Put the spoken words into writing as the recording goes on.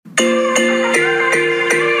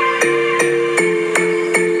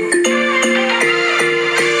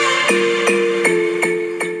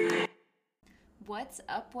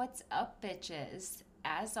What's up, bitches?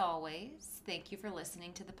 As always, thank you for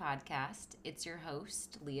listening to the podcast. It's your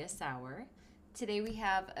host, Leah Sauer. Today we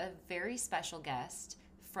have a very special guest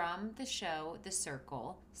from the show The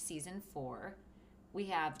Circle, Season 4. We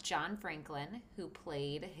have John Franklin, who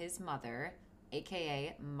played his mother,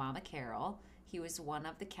 aka Mama Carol. He was one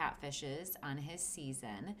of the catfishes on his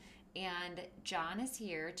season. And John is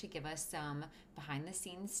here to give us some behind the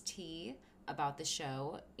scenes tea about the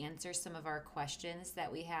show, answer some of our questions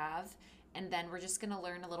that we have, and then we're just going to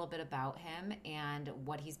learn a little bit about him and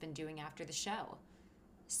what he's been doing after the show.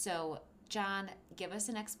 So, John, give us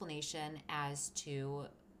an explanation as to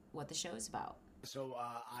what the show is about. So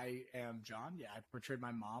I am John. Yeah, I portrayed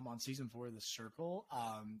my mom on season 4 of The Circle.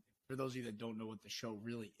 For those of you that don't know what the show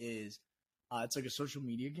really is, it's like a social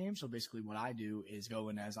media game. So basically what I do is go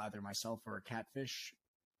in as either myself or a catfish.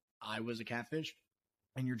 I was a catfish.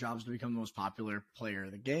 And your job is to become the most popular player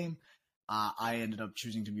of the game. I ended up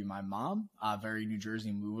choosing to be my mom. Very New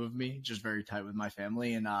Jersey move of me, just very tight with my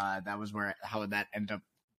family, and that was how that ended up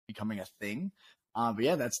becoming a thing. But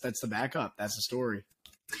yeah, that's the backup. That's the story.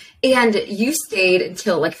 And you stayed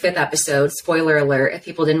until like 5th episode. Spoiler alert, if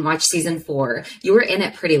people didn't watch season 4, you were in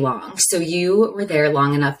it pretty long. So you were there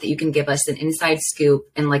long enough that you can give us an inside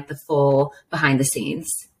scoop and like the full behind the scenes.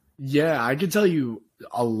 Yeah, I could tell you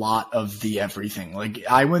a lot of the everything. Like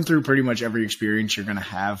I went through pretty much every experience you're going to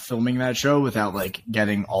have filming that show without like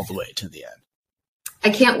getting all the way to the end. I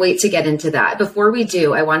can't wait to get into that. Before we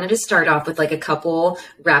do, I wanted to start off with like a couple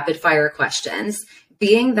rapid fire questions.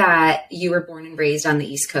 Being that you were born and raised on the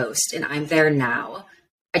East Coast and I'm there now,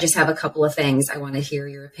 I just have a couple of things I want to hear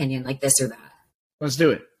your opinion, like this or that. Let's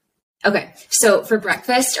do it. Okay. So for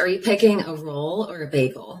breakfast, are you picking a roll or a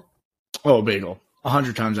bagel? Oh, a bagel.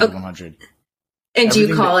 100 times out of 100. And do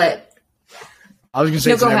you call it? I was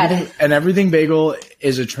going to say, an everything bagel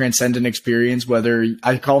is a transcendent experience, whether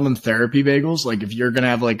I call them therapy bagels. Like if you're going to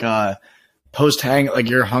have like a post-hang, like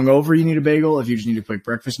you're hungover, you need a bagel. If you just need a quick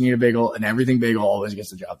breakfast, you need a bagel. An everything bagel always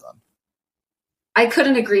gets the job done. I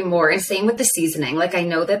couldn't agree more. And same with the seasoning. Like I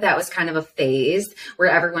know that was kind of a phase where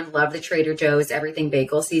everyone loved the Trader Joe's everything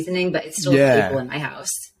bagel seasoning, but it's still a staple in my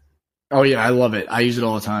house. Oh yeah, I love it. I use it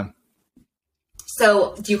all the time.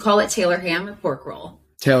 So do you call it Taylor ham or pork roll?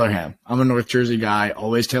 Taylor ham. I'm a North Jersey guy,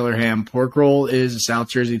 always Taylor ham. Pork roll is a South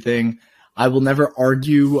Jersey thing. I will never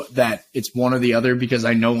argue that it's one or the other because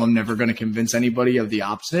I know I'm never going to convince anybody of the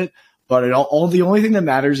opposite. But the only thing that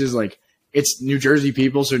matters is like it's New Jersey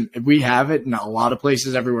people, so we have it, and a lot of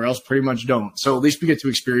places everywhere else pretty much don't. So at least we get to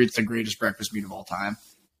experience the greatest breakfast meat of all time.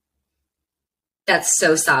 That's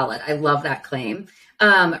so solid. I love that claim.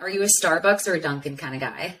 Are you a Starbucks or a Dunkin' kind of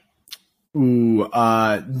guy? Ooh,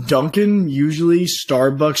 Dunkin', usually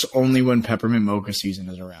Starbucks only when peppermint mocha season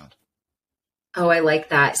is around. Oh, I like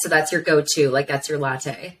that. So that's your go-to, like that's your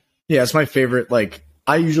latte. Yeah, it's my favorite. Like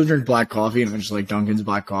I usually drink black coffee and I just like Dunkin's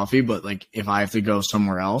black coffee, but like if I have to go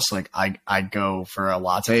somewhere else, like I go for a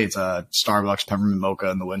latte. It's a Starbucks peppermint mocha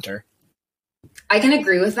in the winter. I can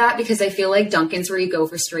agree with that because I feel like Dunkin's where you go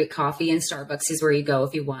for straight coffee and Starbucks is where you go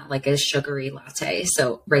if you want like a sugary latte.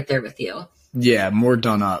 So right there with you. Yeah, more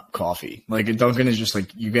done up coffee. Like a Dunkin' is just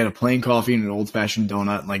like you get a plain coffee and an old fashioned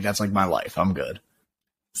donut. And like that's like my life. I'm good.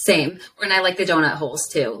 Same. And I like the donut holes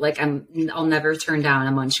too. Like I'll never turn down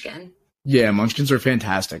a Munchkin. Yeah, Munchkins are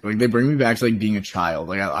fantastic. Like they bring me back to like being a child.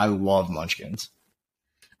 Like I love Munchkins.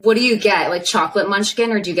 What do you get? Like chocolate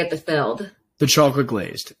Munchkin or do you get the filled? The chocolate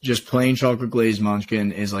glazed. Just plain chocolate glazed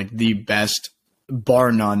Munchkin is like the best,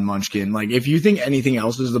 bar none Munchkin. Like if you think anything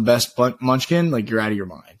else is the best Munchkin, like you're out of your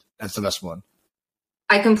mind. That's the best one.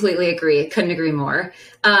 I completely agree. Couldn't agree more.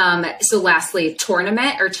 So lastly,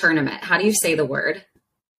 tournament or tournament? How do you say the word?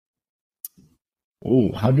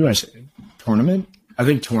 Oh, how do I say it? Tournament? I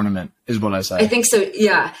think tournament is what I say. I think so.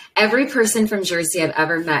 Yeah. Every person from Jersey I've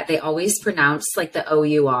ever met, they always pronounce like the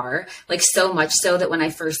O-U-R, like so much so that when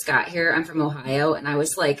I first got here, I'm from Ohio and I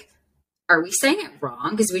was like, are we saying it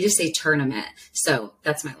wrong? Because we just say tournament. So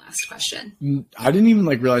that's my last question. I didn't even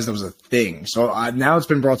like realize that was a thing. So now it's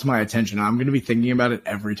been brought to my attention. I'm going to be thinking about it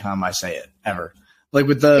every time I say it, ever. Like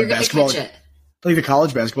with the basketball, like the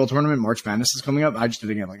college basketball tournament, March Madness is coming up. I just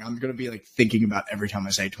did it again. Like I'm going to be like thinking about every time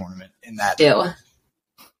I say tournament in that.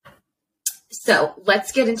 So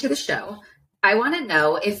let's get into the show. I want to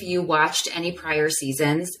know if you watched any prior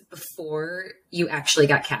seasons before you actually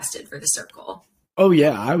got casted for The Circle. Oh,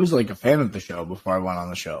 yeah. I was like a fan of the show before I went on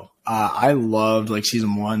the show. I loved like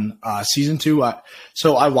season 1, season 2.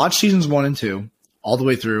 So I watched seasons 1 and 2 all the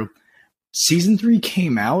way through. Season 3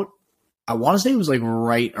 came out. I want to say it was like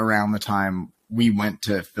right around the time we went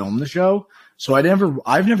to film the show. So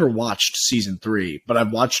I've never watched season 3, but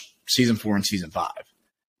I've watched season 4 and season 5.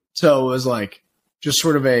 So it was like just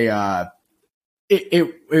sort of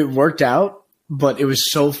it worked out, but it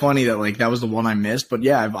was so funny that like that was the one I missed. But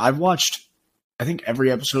yeah, I've watched I think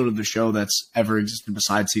every episode of the show that's ever existed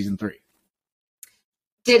besides season 3.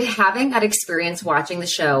 Did having that experience watching the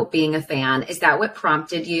show, being a fan, is that what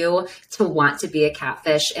prompted you to want to be a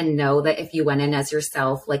catfish and know that if you went in as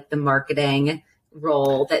yourself, like the marketing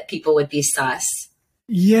role, that people would be sus?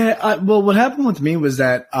 Yeah, well, what happened with me was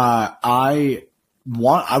that when I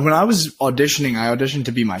was auditioning, I auditioned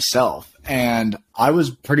to be myself, and I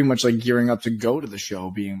was pretty much like gearing up to go to the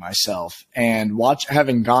show being myself, and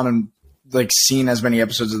having gone and like seen as many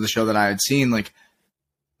episodes of the show that I had seen, like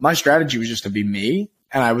my strategy was just to be me.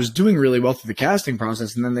 And I was doing really well through the casting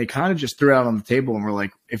process. And then they kind of just threw it out on the table and were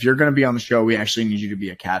like, if you're going to be on the show, we actually need you to be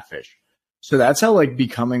a catfish. So that's how like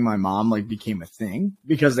becoming my mom like became a thing,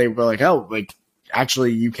 because they were like, oh, like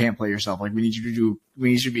actually you can't play yourself. Like we need you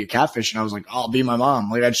to be a catfish. And I was like, oh, I'll be my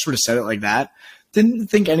mom. Like I just sort of said it like that. Didn't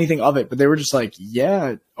think anything of it, but they were just like,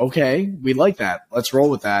 yeah, okay, we like that. Let's roll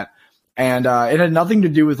with that. And it had nothing to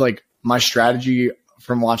do with like my strategy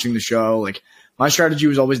from watching the show. Like, my strategy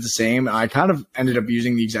was always the same, and I kind of ended up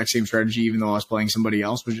using the exact same strategy even though I was playing somebody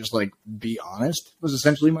else, was just like, be honest was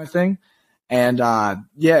essentially my thing. And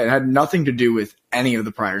yeah, it had nothing to do with any of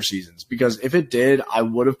the prior seasons, because if it did, I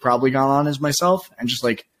would have probably gone on as myself and just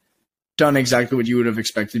like done exactly what you would have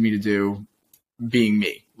expected me to do, being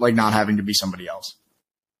me, like not having to be somebody else.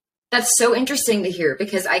 That's so interesting to hear,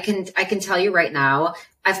 because I can tell you right now,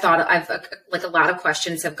 I've like a lot of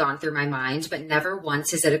questions have gone through my mind, but never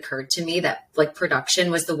once has it occurred to me that like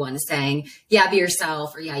production was the one saying, yeah, be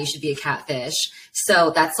yourself, or yeah, you should be a catfish.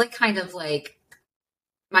 So that's like kind of like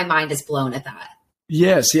my mind is blown at that.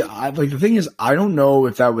 Yeah, see, like the thing is, I don't know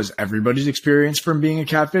if that was everybody's experience from being a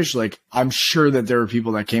catfish. Like, I'm sure that there were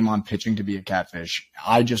people that came on pitching to be a catfish.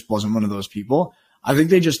 I just wasn't one of those people. I think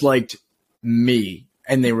they just liked me.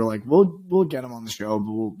 And they were like, we'll get him on the show,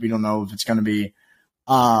 but we don't know if it's going to be,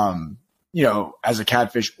 you know, as a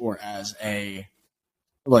catfish or as a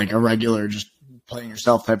regular, just playing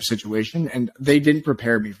yourself type of situation. And they didn't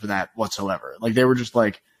prepare me for that whatsoever. Like, they were just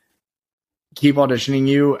like, keep auditioning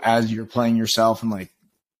you as you're playing yourself. And like,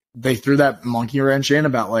 they threw that monkey wrench in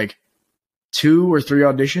about like 2 or 3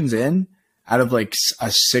 auditions in out of like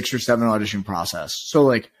a 6 or 7 audition process. So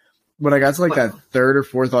like, when I got to like that 3rd or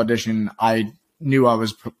 4th audition, I knew I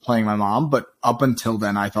was playing my mom, but up until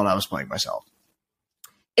then, I thought I was playing myself.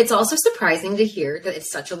 It's also surprising to hear that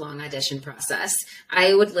it's such a long audition process.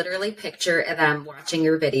 I would literally picture them watching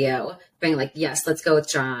your video, being like, yes, let's go with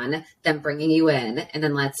John, them bringing you in, and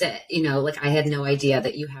then that's it. You know, like I had no idea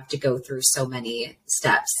that you have to go through so many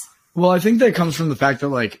steps. Well, I think that comes from the fact that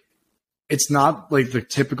like, it's not like the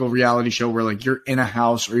typical reality show where like you're in a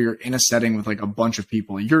house or you're in a setting with like a bunch of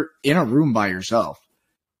people. You're in a room by yourself.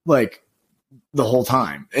 Like, the whole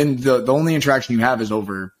time, and the only interaction you have is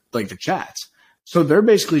over like the chats. So they're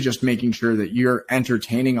basically just making sure that you're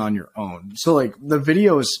entertaining on your own. So like the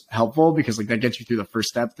video is helpful because like that gets you through the first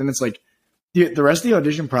step. Then it's like the rest of the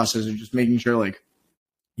audition process is just making sure like,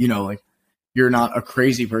 you know, like you're not a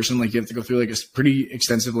crazy person. Like you have to go through like a pretty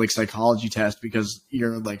extensive like psychology test, because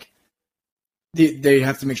you're like, they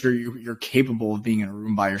have to make sure you're capable of being in a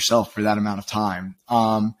room by yourself for that amount of time.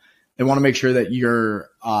 They want to make sure that you're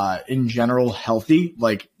in general healthy,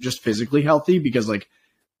 like just physically healthy, because like,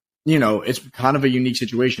 you know, it's kind of a unique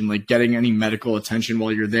situation. Like getting any medical attention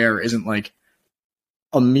while you're there isn't like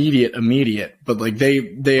immediate, but like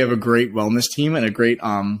they have a great wellness team and a great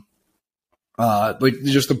like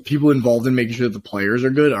just the people involved in making sure that the players are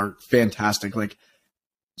good are fantastic. Like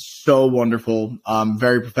so wonderful,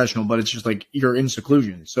 very professional, but it's just like you're in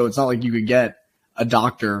seclusion. So it's not like you could get a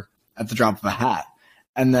doctor at the drop of a hat.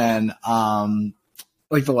 And then,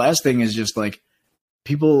 like the last thing is just like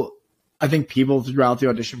I think people throughout the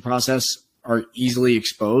audition process are easily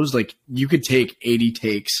exposed. Like you could take 80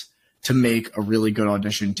 takes to make a really good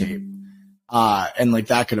audition tape. And like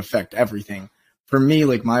that could affect everything. For me,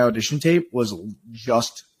 like my audition tape was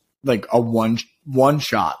just like a one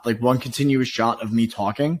shot, like one continuous shot of me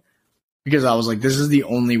talking, because I was like, this is the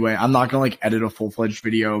only way. I'm not going to like edit a full-fledged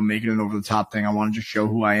video, make it an over the top thing. I want to just show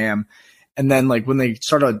who I am. And then like when they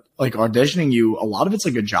started like auditioning you, a lot of it's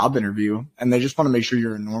like a job interview, and they just want to make sure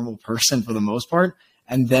you're a normal person for the most part.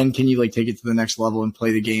 And then can you like take it to the next level and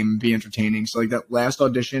play the game and be entertaining? So like that last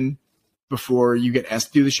audition before you get asked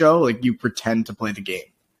to do the show, like you pretend to play the game.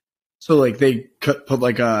 So like they put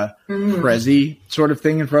like a Prezi sort of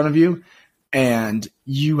thing in front of you, and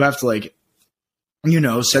you have to like, you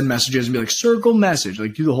know, send messages and be like circle message,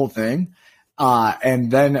 like do the whole thing. And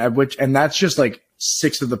then and that's just like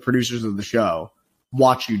 6 of the producers of the show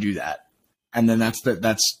watch you do that. And then that's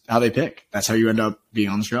how they pick. That's how you end up being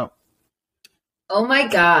on the show. Oh my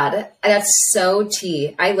God. That's so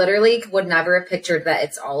tea. I literally would never have pictured that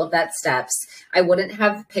it's all of that steps. I wouldn't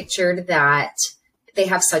have pictured that they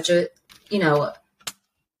have such a,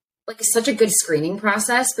 like such a good screening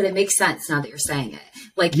process, but it makes sense now that you're saying it.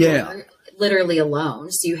 Like you're literally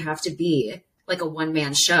alone. So you have to be like a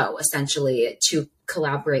one-man show essentially to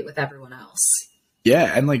collaborate with everyone else.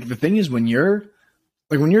 Yeah. And like the thing is when you're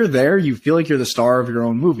there, you feel like you're the star of your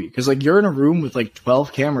own movie. Cause like you're in a room with like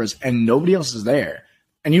 12 cameras and nobody else is there.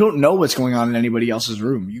 And you don't know what's going on in anybody else's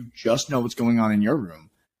room. You just know what's going on in your room.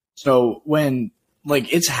 So when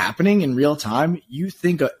like it's happening in real time, you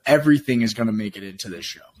think everything is going to make it into this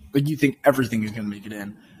show. Like you think everything is going to make it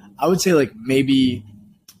in. I would say like maybe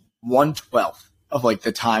 1/12 of like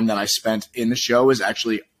the time that I spent in the show is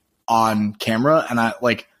actually on camera. And I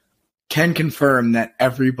like can confirm that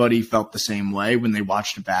everybody felt the same way when they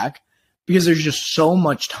watched it back, because there's just so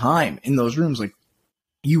much time in those rooms. Like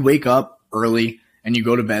you wake up early and you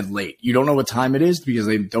go to bed late. You don't know what time it is because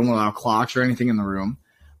they don't allow clocks or anything in the room.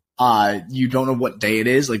 You don't know what day it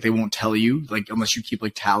is. Like they won't tell you, like, unless you keep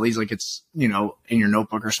like tallies, like it's, in your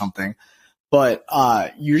notebook or something. But,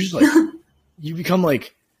 you're just like, you become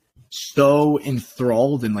like so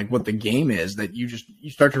enthralled in like what the game is that you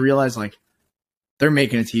start to realize like they're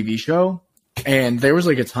making a TV show. And there was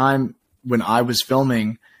like a time when I was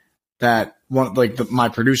filming that my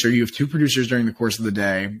producer, you have two producers during the course of the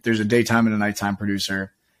day. There's a daytime and a nighttime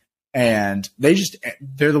producer. And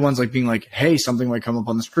they're the ones like being like, hey, something might come up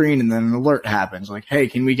on the screen. And then an alert happens like, hey,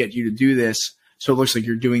 can we get you to do this? So it looks like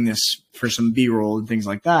you're doing this for some B-roll and things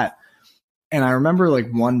like that. And I remember like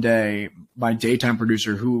one day, my daytime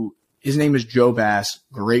producer, who his name is Joe Bass,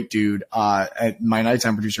 great dude. My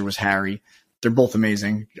nighttime producer was Harry. They're both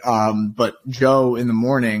amazing. But Joe in the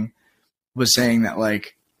morning was saying that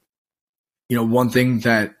like, one thing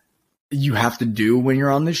that you have to do when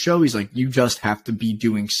you're on this show, he's like, you just have to be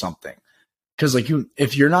doing something. Cause like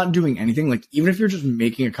if you're not doing anything, like even if you're just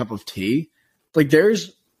making a cup of tea, like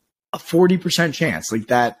there's a 40% chance like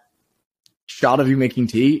that shot of you making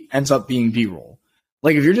tea ends up being B-roll.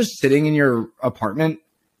 Like if you're just sitting in your apartment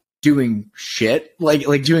doing shit,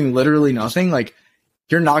 like doing literally nothing, like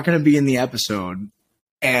you're not going to be in the episode.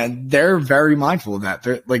 And they're very mindful of that.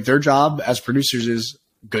 They're like, their job as producers is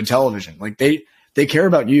good television. Like they care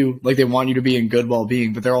about you. Like they want you to be in good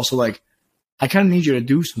well-being, but they're also like, I kind of need you to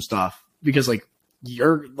do some stuff because like,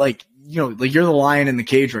 you're like, like you're the lion in the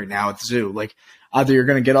cage right now at the zoo. Like either you're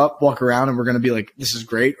going to get up, walk around and we're going to be like, this is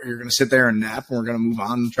great. Or you're going to sit there and nap and we're going to move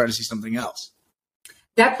on and try to see something else.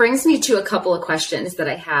 That brings me to a couple of questions that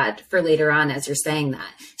I had for later on as you're saying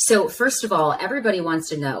that. So first of all, everybody wants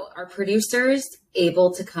to know, are producers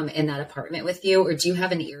able to come in that apartment with you, or do you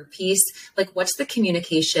have an earpiece? Like what's the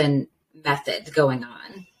communication method going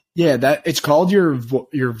on? Yeah, it's called your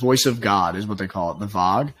voice of God is what they call it, the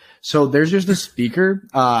VOG. So there's just a speaker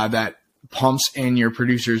that pumps in your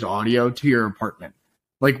producer's audio to your apartment,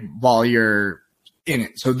 like while you're in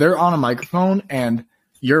it. So they're on a microphone, and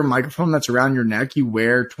your microphone that's around your neck, you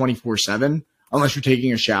wear 24/7, unless you're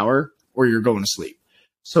taking a shower or you're going to sleep.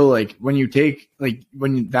 So like when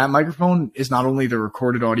that microphone is not only the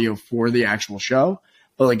recorded audio for the actual show,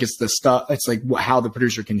 but like it's the stuff, it's like how the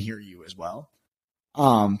producer can hear you as well.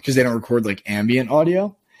 Cause they don't record like ambient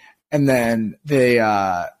audio. And then they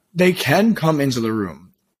can come into the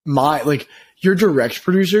room. Your direct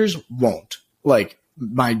producers won't, like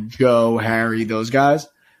my Joe, Harry, those guys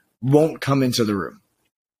won't come into the room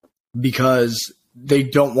because they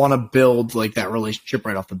don't want to build like that relationship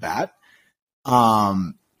right off the bat.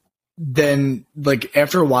 Then like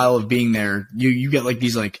after a while of being there, you get like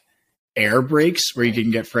these like air breaks where you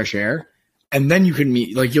can get fresh air. And then you can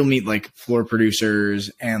you'll meet like floor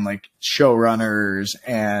producers and like showrunners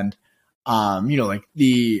and, like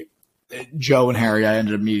the Joe and Harry I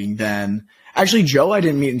ended up meeting then. Actually, Joe I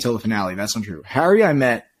didn't meet until the finale. That's not true. Harry I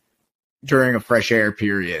met during a fresh air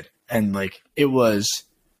period. And like,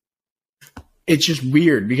 it's just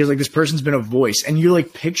weird because like this person's been a voice and you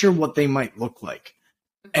like picture what they might look like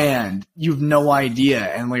and you've no idea.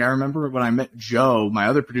 And like, I remember when I met Joe, my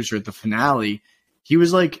other producer at the finale, he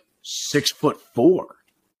was like 6'4",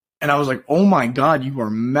 and I was like, oh my God, you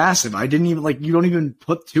are massive. I didn't even you don't even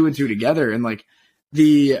put two and two together. And like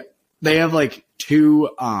they have like two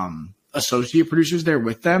associate producers there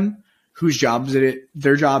with them whose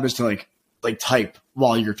their job is to like type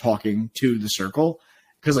while you're talking to the circle.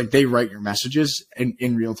 Cause like they write your messages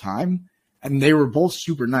in real time, and they were both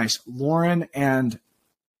super nice. Lauren and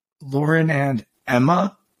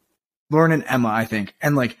Emma, I think.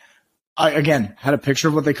 And like, I, again, had a picture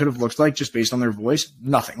of what they could have looked like just based on their voice.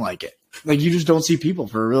 Nothing like it. like you just don't see people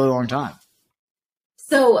for a really long time.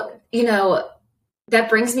 So, that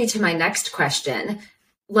brings me to my next question.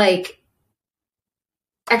 Like,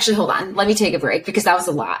 actually, hold on. Let me take a break because that was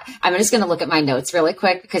a lot. I'm just going to look at my notes really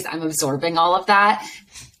quick because I'm absorbing all of that.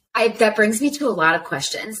 That brings me to a lot of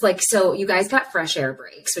questions. Like, so you guys got fresh air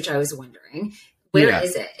breaks, which I was wondering. Where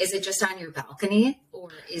is it? Is it just on your balcony or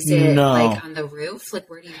is it like on the roof? Like,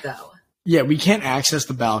 where do you go? Yeah, we can't access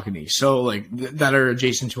the balcony. So like that are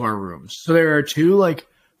adjacent to our rooms. So there are two like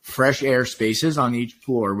fresh air spaces on each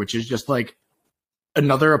floor, which is just like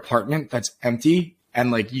another apartment that's empty.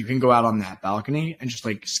 And like you can go out on that balcony and just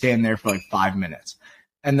like stand there for like 5 minutes.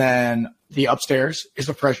 And then the upstairs is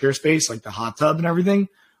a fresh air space, like the hot tub and everything.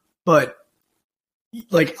 But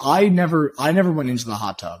like I never went into the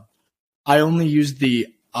hot tub. I only used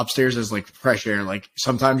the upstairs as like fresh air. Like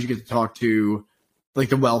sometimes you get to talk to like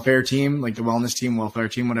the welfare team, like the wellness team, welfare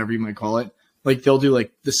team, whatever you might call it. Like they'll do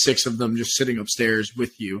like the 6 of them just sitting upstairs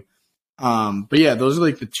with you. But yeah, those are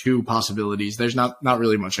like the 2 possibilities. There's not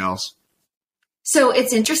really much else. So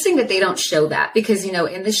it's interesting that they don't show that because,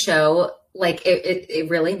 in the show, like it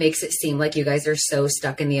really makes it seem like you guys are so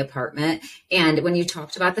stuck in the apartment. And when you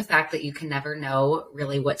talked about the fact that you can never know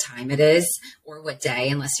really what time it is or what day,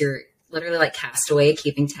 unless you're literally like Castaway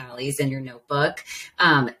keeping tallies in your notebook,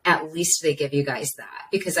 at least they give you guys that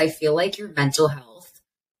because I feel like your mental health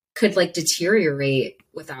could like deteriorate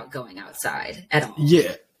without going outside at all.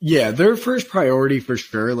 Yeah, their first priority for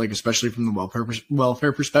sure, like especially from the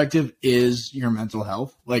welfare perspective, is your mental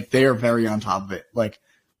health. Like they are very on top of it. Like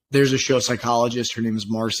there's a show psychologist, her name is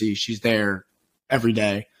Marcy. She's there every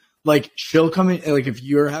day. Like she'll come in, like if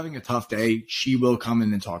you're having a tough day, she will come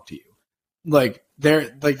in and talk to you. Like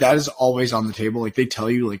that is always on the table. Like they tell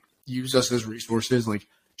you, like use us as resources. Like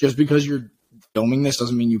just because you're filming this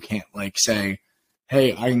doesn't mean you can't like say,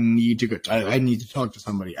 hey, I need to go. I need to talk to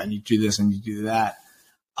somebody. I need to do this. I need to do that.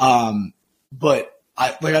 But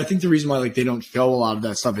I think the reason why like they don't show a lot of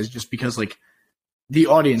that stuff is just because like the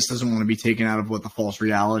audience doesn't want to be taken out of what the false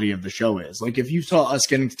reality of the show is. Like if you saw us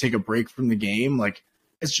getting to take a break from the game, like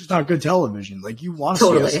it's just not good television. Like you want to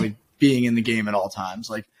see us like being in the game at all times.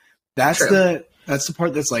 Like that's the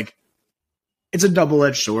part that's like, it's a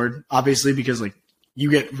double-edged sword, obviously, because like you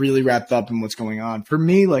get really wrapped up in what's going on. For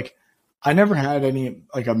me, like I never had any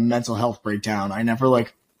like a mental health breakdown. I never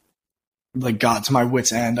like got to my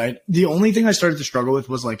wit's end. The only thing I started to struggle with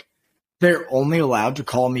was like they're only allowed to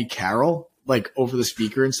call me Carol like over the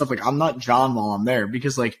speaker and stuff. Like I'm not John while I'm there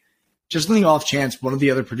because like just on the off chance one of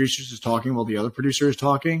the other producers is talking while the other producer is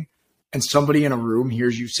talking and somebody in a room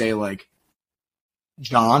hears you say like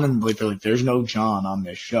John and like they're like there's no John on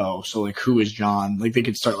this show, so like who is John? Like they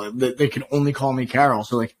could start like they could only call me Carol.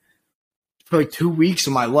 So like for like 2 weeks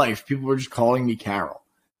of my life people were just calling me Carol.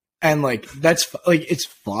 And like that's like it's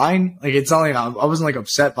fine. Like it's not like I wasn't like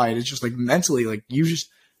upset by it. It's just like mentally, like you just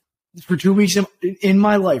for 2 weeks in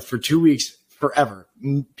my life, for 2 weeks forever,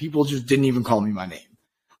 people just didn't even call me my name.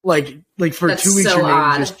 Like for that's 2 weeks, so your name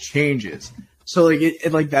odd. Just changes. So like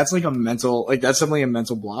it like that's like a mental like that's definitely a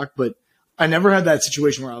mental block. But I never had that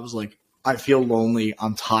situation where I was like I feel lonely.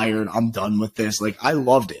 I'm tired. I'm done with this. Like I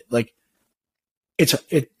loved it. Like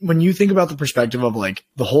it when you think about the perspective of like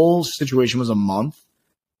the whole situation was a month.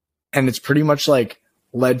 And it's pretty much like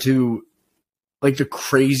led to like the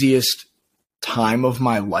craziest time of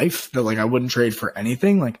my life that like I wouldn't trade for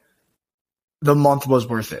anything. Like the month was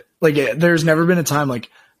worth it. Like there's never been a time like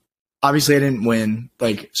obviously I didn't win.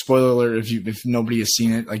 Like spoiler alert if nobody has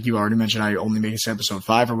seen it, like you already mentioned, I only make it to episode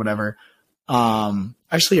 5 or whatever.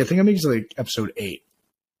 Actually I think I made it to like episode 8.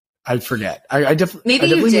 I forget. I definitely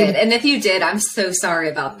you did. And if you did, I'm so sorry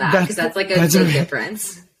about that because that's like a big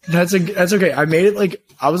difference. That's okay. I made it like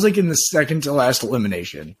I was like in the second to last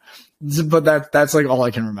elimination, but that's like all I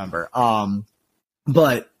can remember.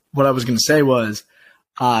 But what I was gonna say was,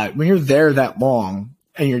 when you're there that long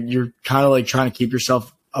and you're kind of like trying to keep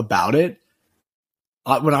yourself about it.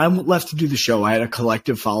 When I left to do the show, I had a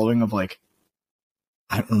collective following of like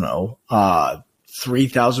I don't know,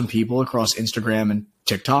 3,000 people across Instagram and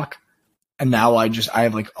TikTok. And now I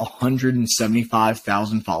have like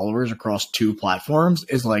 175,000 followers across 2 platforms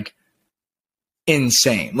is like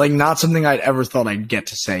insane. Like not something I'd ever thought I'd get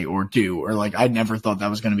to say or do, or like I never thought that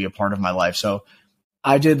was going to be a part of my life. So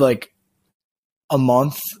I did like a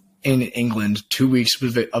month in England, 2 weeks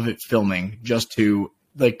of it filming just to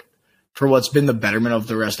like for what's been the betterment of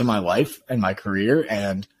the rest of my life and my career.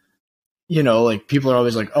 And, you know, like people are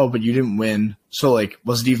always like, oh, but you didn't win. So like,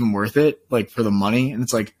 was it even worth it? Like for the money? And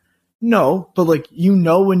it's like, no, but like, you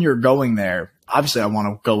know, when you're going there, obviously I want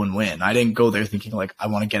to go and win. I didn't go there thinking like, I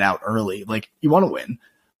want to get out early. Like you want to win,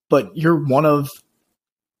 but you're one of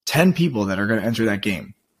 10 people that are going to enter that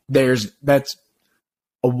game. That's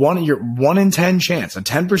a 1 in 10 chance, a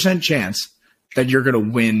 10% chance that you're going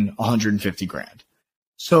to win 150 grand.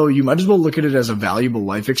 So you might as well look at it as a valuable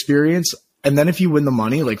life experience. And then if you win the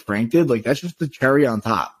money, like Frank did, like that's just the cherry on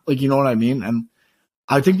top. Like, you know what I mean? And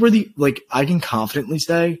I think I can confidently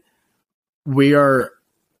say we are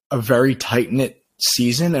a very tight-knit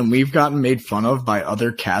season, and we've gotten made fun of by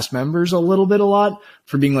other cast members a lot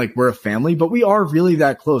for being like, we're a family, but we are really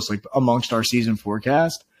that close, like amongst our season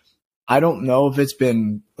forecast. I don't know if it's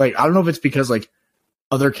because like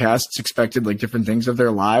other casts expected like different things of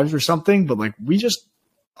their lives or something, but like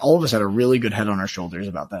all of us had a really good head on our shoulders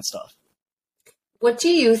about that stuff. What do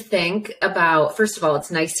you think about, first of all,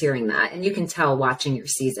 it's nice hearing that. And you can tell watching your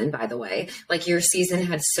season, by the way, like your season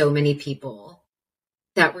had so many people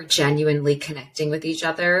that were genuinely connecting with each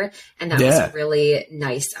other. And that was a really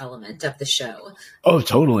nice element of the show. Oh,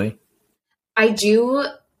 totally. I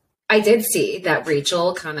did see that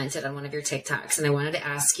Rachel commented on one of your TikToks, and I wanted to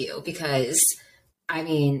ask you because, I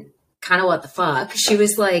mean, kind of what the fuck? She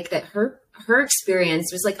was like that her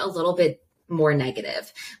experience was like a little bit more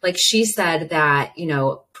negative. Like she said that,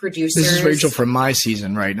 producers. This is Rachel from my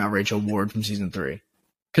season, right? Not Rachel Ward from season 3.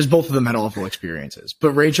 Because both of them had awful experiences.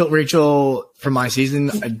 But Rachel from my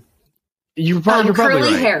season, you're probably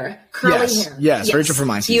curly right. hair. Yes, Rachel from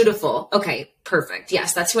my season. Beautiful. Okay, perfect.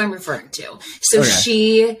 Yes, that's who I'm referring to. So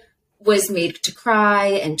she was made to cry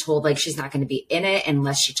and told like she's not going to be in it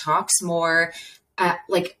unless she talks more.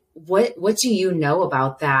 What do you know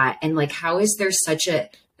about that? And like, how is there such a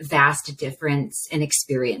vast difference in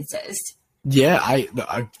experiences? Yeah,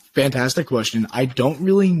 a fantastic question. I don't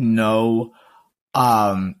really know.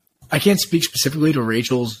 I can't speak specifically to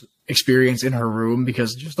Rachel's experience in her room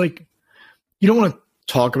because just like you don't want to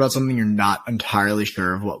talk about something you're not entirely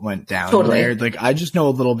sure of what went down there. Like I just know a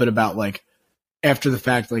little bit about like after the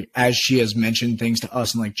fact, like as she has mentioned things to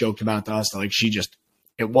us and like joked about it to us, like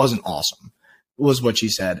it wasn't awesome, was what she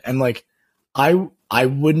said. And like I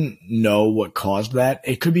wouldn't know what caused that.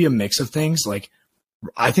 It could be a mix of things. Like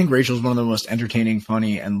I think Rachel's one of the most entertaining,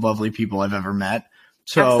 funny, and lovely people I've ever met.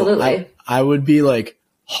 So I would be like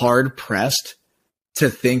hard pressed to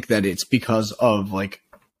think that it's because of like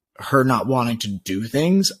her not wanting to do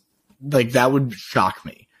things. Like that would shock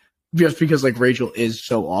me just because like Rachel is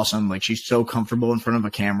so awesome. Like she's so comfortable in front of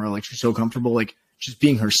a camera. Like she's so comfortable, like just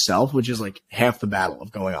being herself, which is like half the battle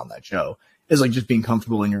of going on that show is like just being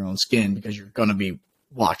comfortable in your own skin because you're going to be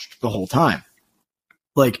watched the whole time.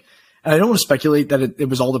 Like, and I don't want to speculate that it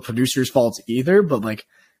was all the producers' faults either, but like,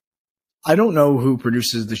 I don't know who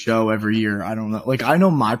produces the show every year. I don't know. Like, I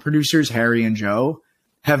know my producers, Harry and Joe,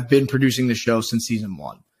 have been producing the show since season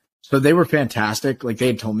 1. So they were fantastic. Like, they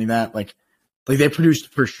had told me that. Like they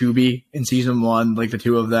produced for Shuby in season 1, like the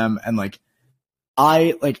two of them. And like,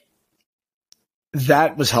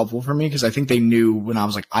 that was helpful for me because I think they knew when I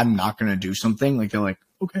was like, I'm not going to do something. Like, they're like,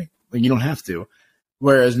 okay, like you don't have to.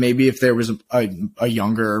 Whereas maybe if there was a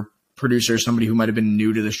younger producer, somebody who might have been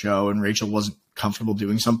new to the show and Rachel wasn't comfortable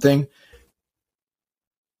doing something,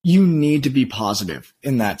 you need to be positive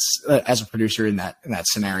in that as a producer in that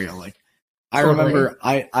scenario. Like I remember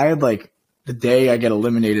I had like the day I get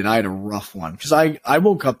eliminated, I had a rough one because I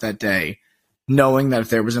woke up that day knowing that if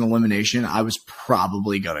there was an elimination, I was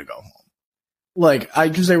probably going to go home. Like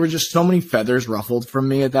because there were just so many feathers ruffled from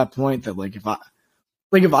me at that point that like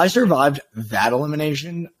if I survived that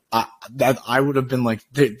elimination, I would have been like,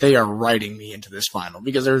 they are writing me into this final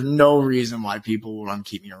because there's no reason why people would want to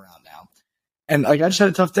keep me around now. And like, I just had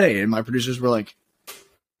a tough day and my producers were like,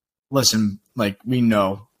 listen, like, we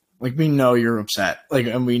know you're upset. Like,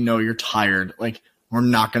 and we know you're tired. Like, we're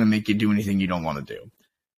not going to make you do anything you don't want to do.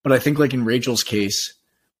 But I think like in Rachel's case,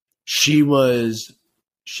 she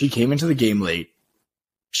came into the game late.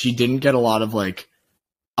 She didn't get a lot of like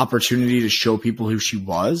opportunity to show people who she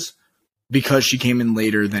was because she came in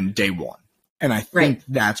later than day 1. And I think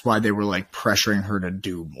that's why they were like pressuring her to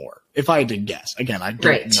do more. If I had to guess, again, I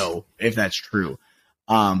don't know if that's true.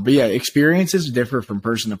 But yeah, experiences differ from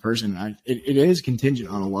person to person. It is contingent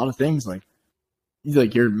on a lot of things like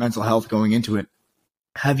your mental health going into it.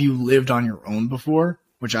 Have you lived on your own before?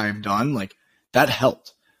 Which I have done. Like that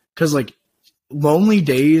helped because like lonely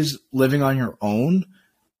days living on your own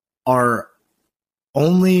are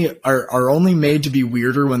only made to be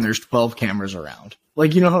weirder when there's 12 cameras around.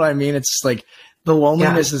 Like, you know what I mean? It's like the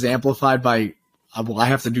loneliness is amplified by, well, I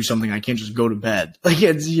have to do something. I can't just go to bed. Like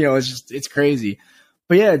it's, it's crazy.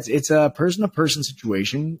 But yeah, it's a person to person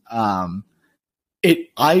situation. I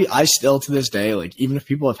still to this day, like even if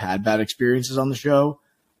people have had bad experiences on the show,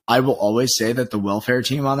 I will always say that the welfare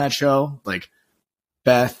team on that show, like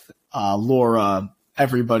Beth, Laura,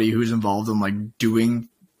 everybody who's involved in like doing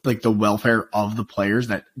like the welfare of the players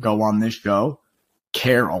that go on this show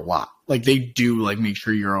care a lot. Like they do like make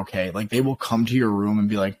sure you're okay. Like they will come to your room and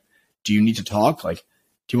be like, do you need to talk? Like,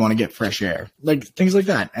 do you want to get fresh air? Like things like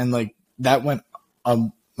that. And like that went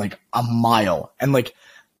like a mile. And like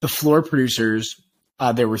the floor producers,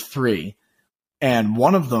 there were 3. And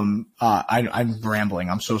one of them, I'm rambling.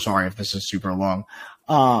 I'm so sorry if this is super long.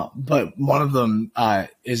 But one of them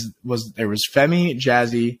was Femi,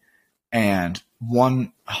 Jazzy, and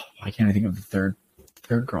one, I can't think of the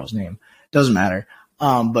third girl's name. Doesn't matter.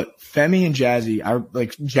 But Femi and Jazzy,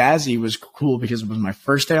 Jazzy was cool because it was my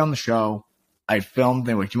first day on the show. I filmed.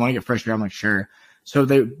 They were like, do you want to get fresh air? I'm like, sure. So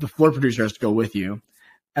the floor producer has to go with you.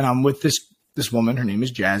 And I'm with this woman. Her name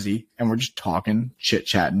is Jazzy. And we're just talking,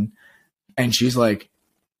 chit-chatting. And she's like,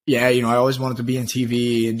 yeah, you know, I always wanted to be in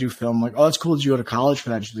TV and do film. I'm like, oh, that's cool. Did you go to college for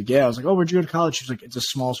that? She's like, yeah. I was like, oh, where'd you go to college? She's like, it's a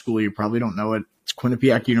small school. You probably don't know it. It's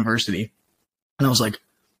Quinnipiac University. And I was like,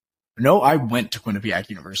 no, I went to Quinnipiac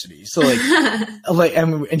University. So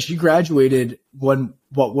and she graduated what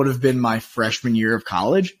would have been my freshman year of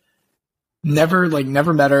college. Never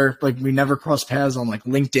met her. Like we never crossed paths on like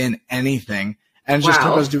LinkedIn, anything. And it just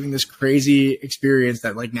took us doing this crazy experience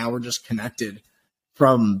that like now we're just connected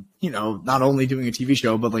from, you know, not only doing a TV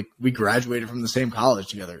show, but like we graduated from the same college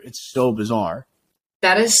together. It's so bizarre.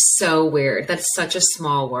 That is so weird. That's such a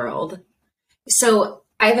small world. So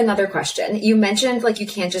I have another question. You mentioned like you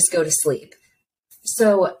can't just go to sleep.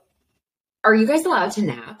 So are you guys allowed to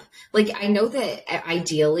nap? Like I know that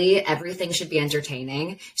ideally everything should be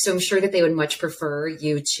entertaining. So I'm sure that they would much prefer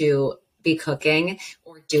you to be cooking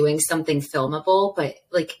or doing something filmable. But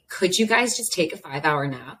like, could you guys just take a 5-hour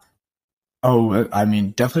nap? Oh, I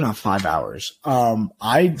mean, definitely not 5 hours.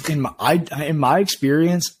 In my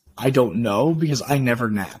experience, I don't know because I never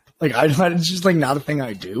nap. Like it's just like not a thing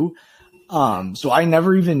I do. So I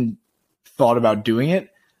never even thought about doing it.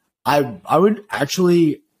 I would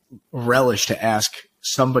actually relish to ask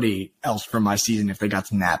somebody else from my season if they got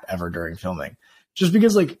to nap ever during filming, just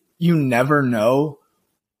because like you never know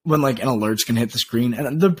when like an alert's can hit the screen,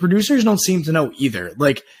 and the producers don't seem to know either.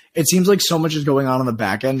 Like it seems like so much is going on the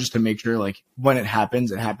back end just to make sure like when it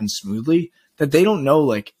happens smoothly, that they don't know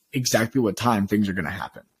like exactly what time things are going to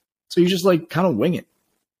happen. So you just like kind of wing it.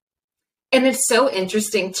 And it's so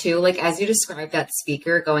interesting too, like as you described that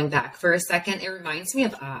speaker, going back for a second, it reminds me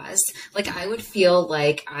of Oz. Like I would feel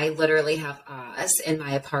like I literally have Oz in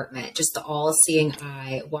my apartment, just the all-seeing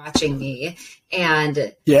eye watching me. And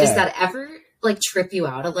does that ever like trip you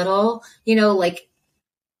out a little? You know, like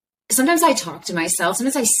sometimes I talk to myself,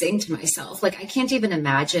 sometimes I sing to myself. Like I can't even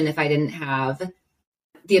imagine if I didn't have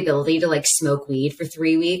the ability to like smoke weed for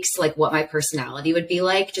 3 weeks, like what my personality would be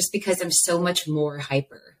like, just because I'm so much more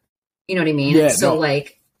hyper. You know what I mean? Yeah, so no,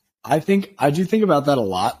 like, I do think about that a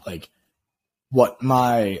lot. Like what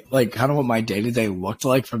my, like kind of what my day-to-day looked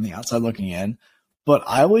like from the outside looking in. But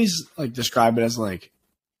I always like describe it as like,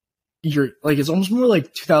 you're like, it's almost more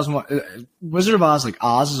like 2001 Wizard of Oz. Like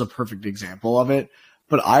Oz is a perfect example of it.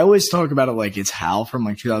 But I always talk about it like it's Hal from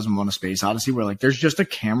like 2001 A Space Odyssey, where like there's just a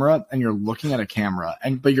camera and you're looking at a camera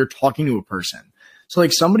but you're talking to a person. So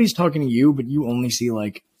like somebody's talking to you, but you only see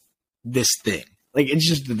like this thing. Like it's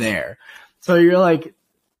just there. So you're like,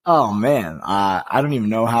 oh man, I don't even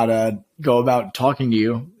know how to go about talking to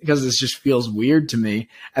you because this just feels weird to me.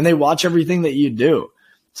 And they watch everything that you do.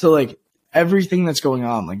 So like everything that's going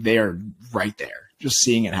on, like they are right there, just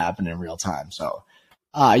seeing it happen in real time. So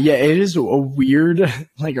yeah, it is a weird,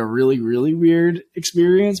 like a really, really weird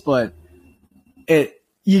experience, but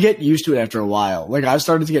you get used to it after a while. Like I've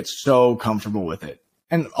started to get so comfortable with it,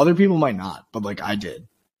 and other people might not, but like I did.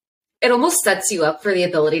 It almost sets you up for the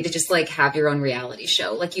ability to just like have your own reality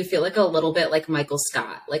show. Like you feel like a little bit like Michael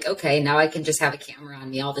Scott. Like, okay, now I can just have a camera on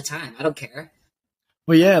me all the time. I don't care.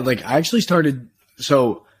 Well, yeah, like I actually started,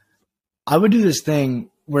 so I would do this thing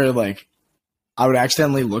where like I would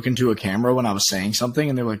accidentally look into a camera when I was saying something,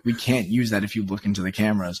 and they were like, we can't use that if you look into the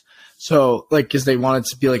cameras. So like, cause they wanted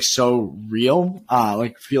to be like so real,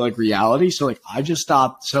 like feel like reality. So like I just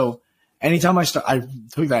stopped. So anytime I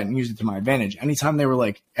took that and used it to my advantage. Anytime they were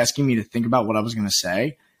like asking me to think about what I was going to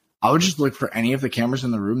say, I would just look for any of the cameras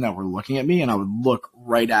in the room that were looking at me, and I would look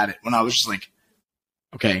right at it when I was just like,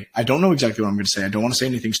 okay, I don't know exactly what I'm going to say. I don't want to say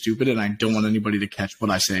anything stupid, and I don't want anybody to catch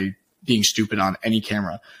what I say being stupid on any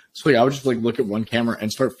camera. So like, I would just like look at one camera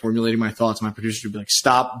and start formulating my thoughts. My producer would be like,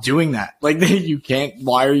 stop doing that. Like you can't,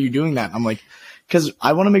 why are you doing that? I'm like, cause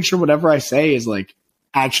I want to make sure whatever I say is like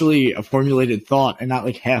actually a formulated thought and not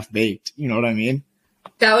like half baked. You know what I mean?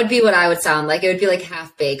 That would be what I would sound like. It would be like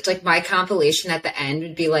half baked. Like my compilation at the end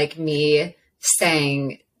would be like me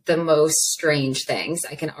saying the most strange things.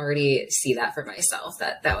 I can already see that for myself,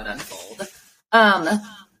 that would unfold.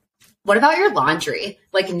 What about your laundry?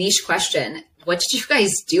 Like, niche question. What did you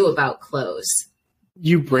guys do about clothes?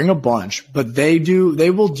 You bring a bunch, but they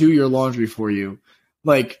will do your laundry for you.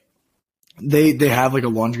 Like, they have like a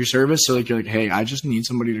laundry service. So like, you're like, hey, I just need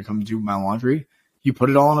somebody to come do my laundry. You put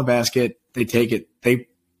it all in a basket. They take it, they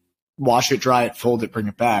wash it, dry it, fold it, bring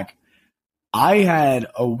it back. I had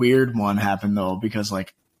a weird one happen though, because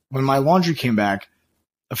like when my laundry came back,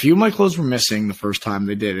 a few of my clothes were missing the first time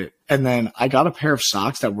they did it. And then I got a pair of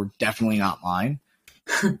socks that were definitely not mine.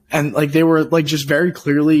 And like, they were like just very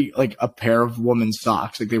clearly like a pair of women's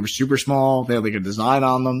socks. Like, they were super small. They had like a design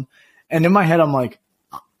on them. And in my head, I'm like,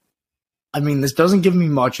 I mean, this doesn't give me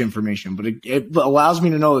much information, but it allows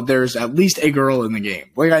me to know that there's at least a girl in the game.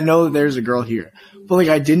 Like, I know that there's a girl here, but like,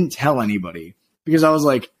 I didn't tell anybody because I was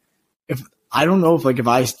like, if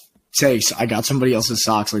I say I got somebody else's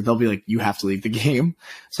socks, like, they'll be like, you have to leave the game.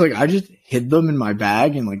 So like, I just hid them in my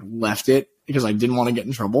bag and like left it because I didn't want to get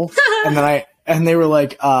in trouble. And they were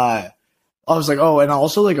like, I was like, oh, and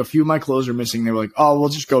also like a few of my clothes are missing. They were like, oh, we'll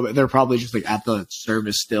just go. They're probably just like at the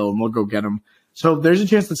service still, and we'll go get them. So there's a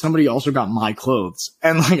chance that somebody also got my clothes,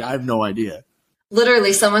 and like, I have no idea.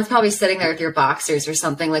 Literally, someone's probably sitting there with your boxers or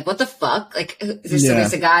something. Like, what the fuck? Like,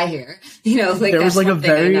 there's a guy here. You know, like, there was like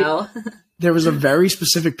there was a very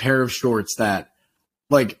specific pair of shorts that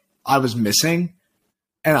like I was missing,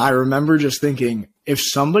 and I remember just thinking, if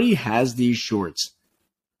somebody has these shorts,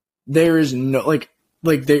 there is no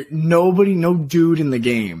no dude in the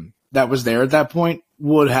game that was there at that point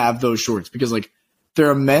would have those shorts, because like,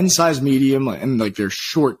 they're a men's size medium and like they're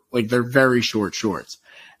short, like they're very short shorts.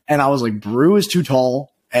 And I was like, Brew is too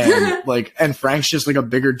tall, and like, and Frank's just like a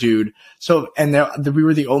bigger dude. So, and we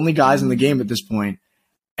were the only guys in the game at this point.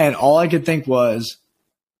 And all I could think was,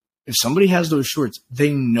 if somebody has those shorts,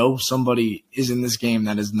 they know somebody is in this game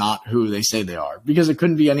that is not who they say they are, because it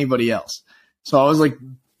couldn't be anybody else. So I was like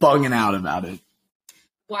bugging out about it.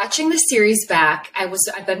 Watching the series back,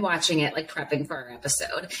 I've been watching it, like prepping for our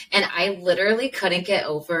episode, and I literally couldn't get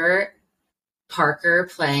over Parker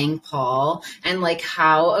playing Paul, and like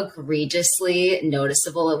how egregiously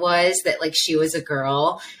noticeable it was that like she was a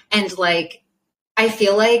girl. And like, I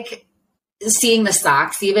feel like seeing the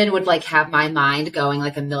socks even would like have my mind going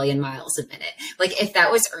like a million miles a minute. Like, if that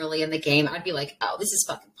was early in the game, I'd be like, oh, this is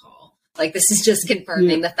fucking Paul. Like, this is just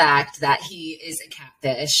confirming the fact that he is a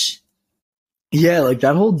catfish. Yeah, like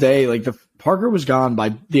that whole day, like Parker was gone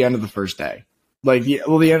by the end of the first day. Like, it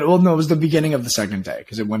was the beginning of the second day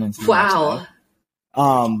because it went into the next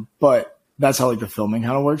day. But that's how like the filming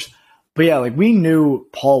kind of works. But yeah, like we knew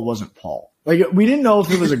Paul wasn't Paul. Like, we didn't know if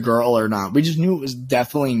it was a girl or not. We just knew it was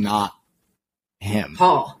definitely not him.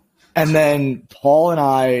 Paul. And then Paul and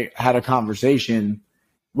I had a conversation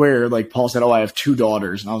where like Paul said, oh, I have 2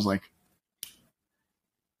 daughters. And I was like,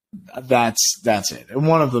 that's it. And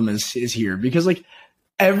one of them is here, because like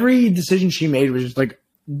every decision she made was just like,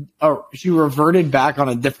 she reverted back on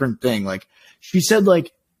a different thing. Like, she said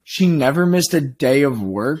like she never missed a day of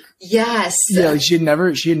work. Yes. Yeah. Like, she had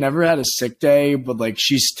never had a sick day, but like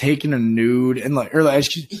she's taken a nude and like, or like,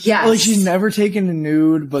 yes. Like, she's never taken a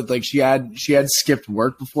nude, but like she had skipped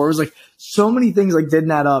work before. It was like so many things like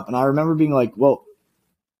didn't add up. And I remember being like, well,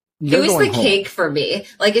 it was the cake for me.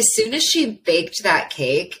 Like, as soon as she baked that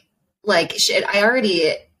cake, like, I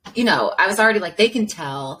was already like, they can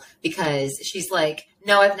tell, because she's like,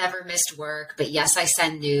 no, I've never missed work, but yes, I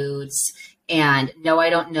send nudes, and no,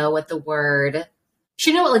 I don't know what the word.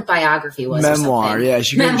 She knew what like biography was. Memoir, yeah,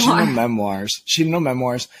 she didn't know memoirs. She didn't know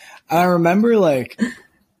memoirs. And I remember like,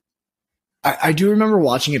 I do remember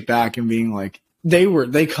watching it back and being like,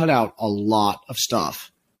 they cut out a lot of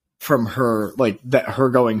stuff from her, like her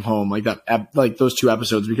going home, like like those 2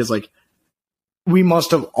 episodes, because like we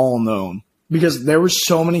must have all known, because there were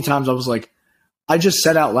so many times I was like, I just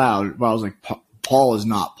said out loud, but I was like, Paul is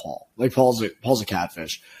not Paul. Like, Paul's a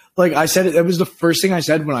catfish. Like, I said it was the first thing I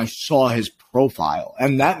said when I saw his profile,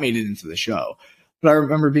 and that made it into the show. But I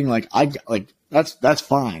remember being like, that's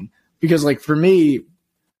fine, because like for me,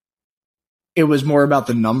 it was more about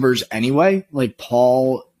the numbers anyway. Like,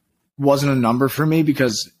 Paul wasn't a number for me,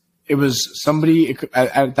 because it was somebody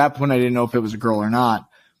at that point. I didn't know if it was a girl or not,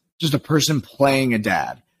 just a person playing a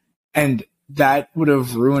dad. And that would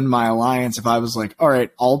have ruined my alliance if I was like, all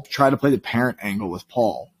right, I'll try to play the parent angle with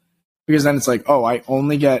Paul, because then it's like, oh, I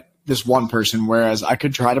only get this one person, whereas I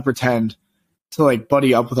could try to pretend to like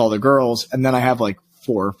buddy up with all the girls, and then I have like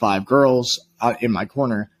 4 or 5 girls out in my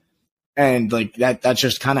corner. And like that's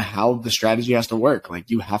just kind of how the strategy has to work. Like,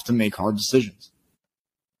 you have to make hard decisions.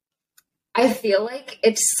 I feel like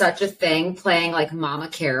it's such a thing playing like Mama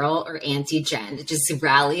Carol or Auntie Jen, just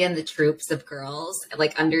rallying the troops of girls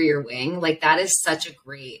like under your wing. Like that is such a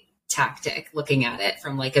great tactic looking at it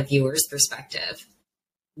from like a viewer's perspective.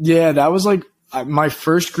 Yeah, that was like my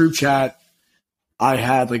first group chat I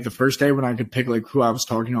had like the first day when I could pick like who I was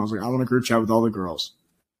talking to. I was like, I want a group chat with all the girls.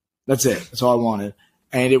 That's it. That's all I wanted.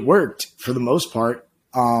 And it worked for the most part.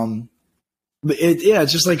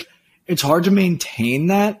 It's just like, it's hard to maintain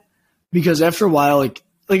that because after a while, like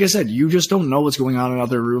I said, you just don't know what's going on in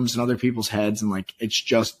other rooms and other people's heads. And like, it's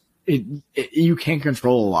just, you can't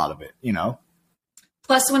control a lot of it, you know?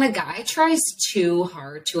 Plus, when a guy tries too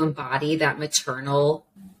hard to embody that maternal,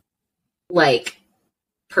 like,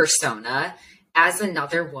 persona as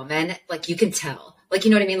another woman, like, you can tell. Like,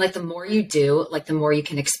 you know what I mean? Like, the more you do, like, the more you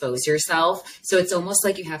can expose yourself. So it's almost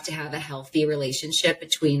like you have to have a healthy relationship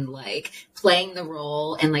between, like, playing the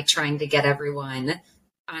role and, like, trying to get everyone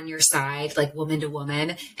on your side, like, woman to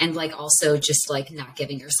woman, and, like, also just, like, not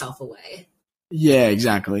giving yourself away. Yeah,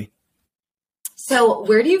 exactly. So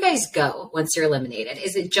where do you guys go once you're eliminated?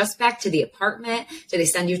 Is it just back to the apartment? Do they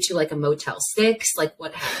send you to like a Motel 6? Like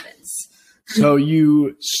what happens? So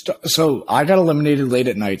so I got eliminated late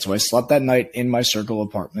at night. So I slept that night in my circle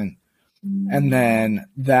apartment. And then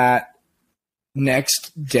that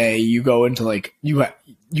next day you go into like, you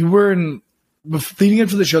were in, leading up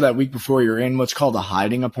to the show that week before, you're in what's called a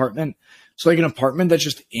hiding apartment. So like an apartment that's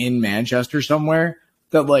just in Manchester somewhere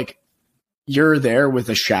that like you're there with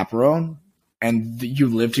a chaperone. And you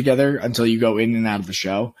live together until you go in and out of the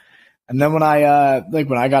show. And then when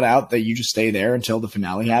I got out, that you just stay there until the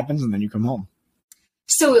finale happens and then you come home.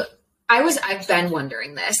 So I've been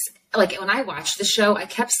wondering this. Like when I watched the show, I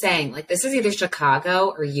kept saying like, this is either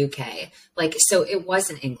Chicago or UK. Like, so it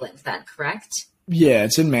was in England then, correct? Yeah,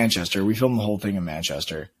 it's in Manchester. We filmed the whole thing in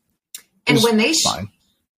Manchester. And when they,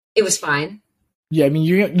 it was fine. Yeah. I mean,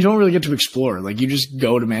 you don't really get to explore. Like you just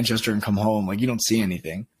go to Manchester and come home. Like you don't see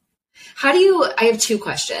anything. I have two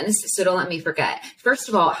questions, so don't let me forget. First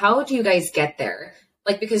of all, how do you guys get there?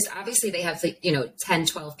 Like, because obviously they have, like, 10,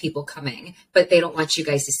 12 people coming, but they don't want you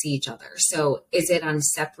guys to see each other. So is it on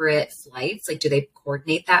separate flights? Like, do they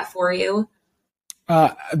coordinate that for you?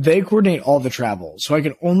 They coordinate all the travel. So I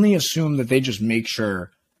can only assume that they just make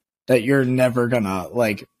sure that you're never gonna,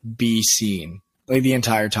 like, be seen, like, the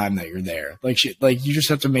entire time that you're there. Like, you just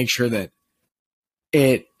have to make sure that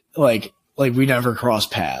it, like we never cross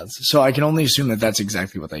paths. So I can only assume that that's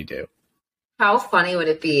exactly what they do. How funny would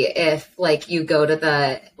it be if like you go to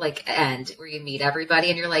the like end where you meet everybody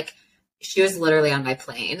and you're like, she was literally on my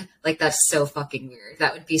plane. Like that's so fucking weird.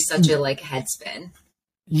 That would be such a like head spin.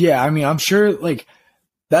 Yeah. I mean, I'm sure like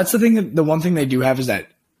that's the thing the one thing they do have is that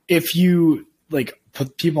if you like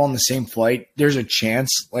put people on the same flight, there's a chance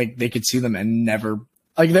like they could see them and never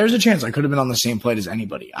like, there's a chance I could have been on the same flight as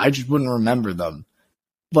anybody. I just wouldn't remember them.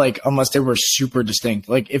 Like, unless they were super distinct.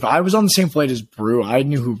 Like, if I was on the same flight as Brew, I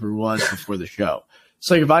knew who Brew was before the show.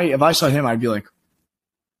 So, like, if I saw him, I'd be like,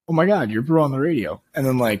 oh my God, you're Brew on the radio. And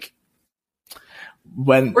then, like,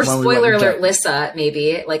 spoiler alert, Lissa,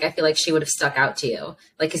 maybe. Like, I feel like she would have stuck out to you.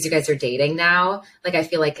 Like, because you guys are dating now. Like, I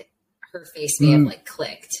feel like her face may have, like,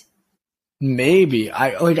 clicked. Maybe.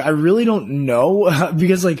 I really don't know.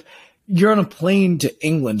 Because, like, you're on a plane to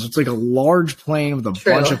England. So, it's, like, a large plane with a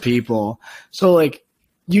bunch of people. So, like,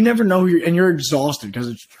 you never know and you're exhausted because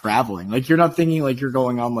it's traveling. Like you're not thinking like you're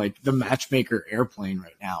going on like the Matchmaker airplane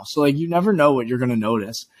right now. So like you never know what you're going to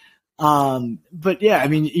notice. But yeah, I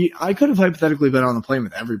mean, I could have hypothetically been on the plane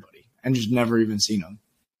with everybody and just never even seen them.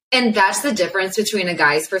 And that's the difference between a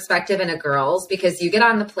guy's perspective and a girl's, because you get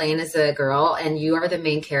on the plane as a girl and you are the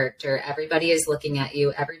main character. Everybody is looking at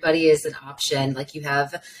you. Everybody is an option. Like you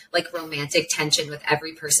have like romantic tension with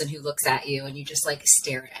every person who looks at you and you just like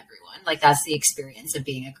stare at everyone. Like that's the experience of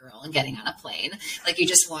being a girl and getting on a plane. Like you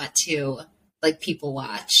just want to like people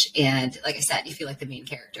watch. And like I said, you feel like the main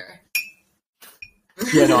character.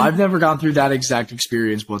 Yeah, no, I've never gone through that exact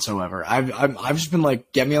experience whatsoever. I've just been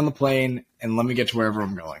like, get me on the plane and let me get to wherever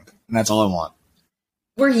I'm going. And that's all I want.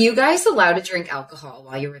 Were you guys allowed to drink alcohol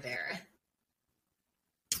while you were there?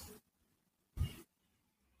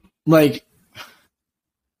 Like,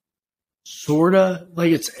 sorta.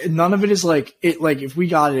 Like, it's none of it is like it. Like, if we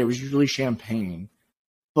got it, it was usually champagne.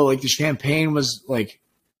 But like the champagne was like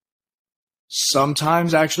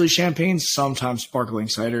sometimes actually champagne, sometimes sparkling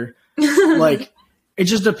cider. Like, it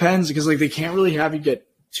just depends because like they can't really have you get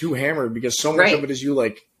too hammered because so much of it is you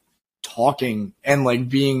like talking and like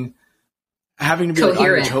having to be like on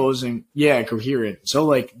your toes and coherent. So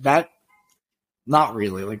like that, not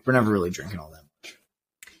really. Like we're never really drinking all that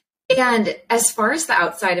much. And as far as the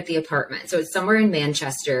outside of the apartment, so it's somewhere in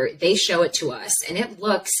Manchester, they show it to us and it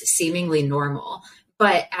looks seemingly normal.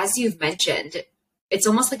 But as you've mentioned, it's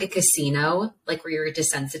almost like a casino, like where you're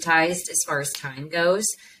desensitized as far as time goes.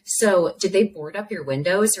 So did they board up your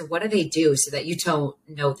windows or what do they do so that you don't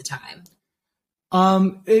know the time?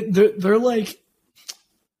 They're like,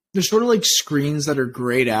 they're sort of like screens that are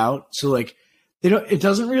grayed out. So like it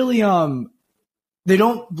doesn't really, they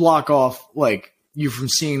don't block off like you from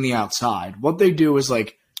seeing the outside. What they do is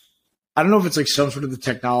like, I don't know if it's like some sort of the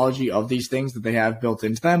technology of these things that they have built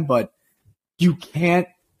into them, but you can't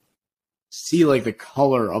see like the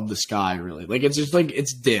color of the sky really. Like it's just like,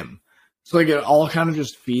 it's dim. So like it all kind of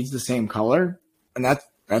just feeds the same color and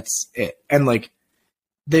that's it. And like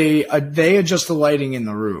they adjust the lighting in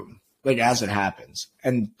the room like as it happens.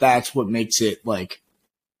 And that's what makes it like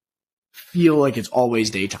feel like it's always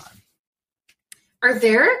daytime. Are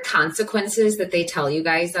there consequences that they tell you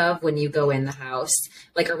guys of when you go in the house,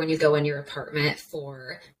 like, or when you go in your apartment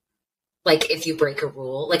for, like, if you break a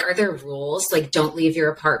rule? Like, are there rules, like, don't leave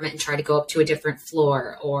your apartment and try to go up to a different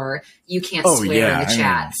floor, or you can't swear in the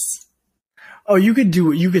chats? You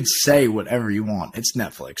could say whatever you want. It's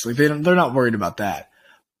Netflix. Like, they're not worried about that.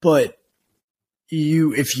 But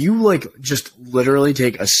if you like just literally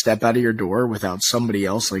take a step out of your door without somebody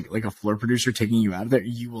else, like a floor producer taking you out of there,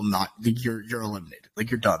 you will not, you're eliminated.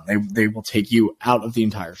 Like you're done. They will take you out of the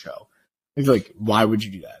entire show. Like, why would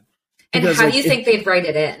you do that? And because, how do you think they'd write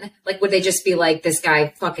it in? Like, would they just be like, this guy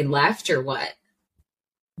fucking left or what?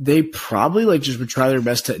 They probably like just would try their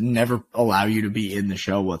best to never allow you to be in the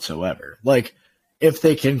show whatsoever. Like if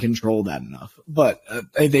they can control that enough, but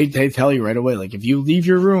they tell you right away, like if you leave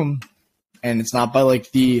your room, and it's not by like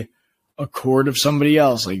the accord of somebody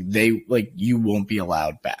else, like you won't be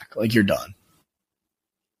allowed back. Like you're done.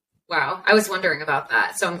 Wow. I was wondering about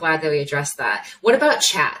that. So I'm glad that we addressed that. What about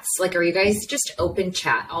chats? Like, are you guys just open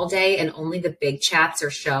chat all day and only the big chats are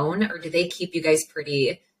shown, or do they keep you guys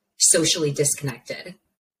pretty socially disconnected?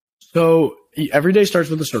 So every day starts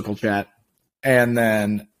with a circle chat. And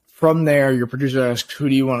then from there, your producer asks, who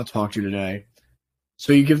do you want to talk to today?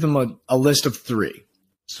 So you give them a list of 3.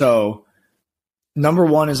 So number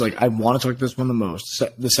 1 is like, I want to talk to this one the most.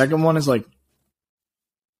 The second one is like,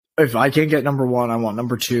 if I can't get number 1, I want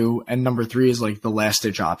number 2. And number 3 is like the last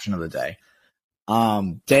ditch option of the day.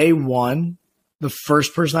 Day 1, the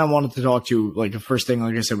first person I wanted to talk to, like the first thing,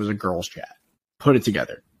 like I said, was a girls chat. Put it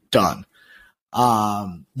together. Done.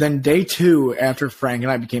 Then day 2, after Frank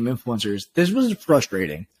and I became influencers, this was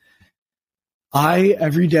frustrating. I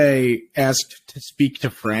every day asked to speak to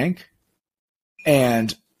Frank,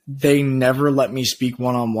 and they never let me speak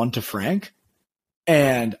one-on-one to Frank.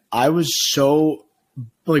 And I was so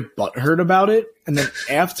like butthurt about it. And then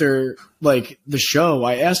after like the show,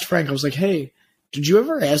 I asked Frank, I was like, hey, did you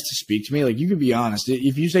ever ask to speak to me? Like, you could be honest.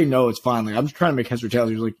 If you say no, it's fine. Like, I'm just trying to make heads or tails.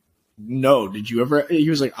 He was like, no, did you ever? He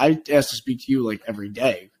was like, I asked to speak to you like every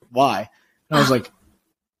day. Why? And I was like,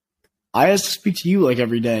 I asked to speak to you like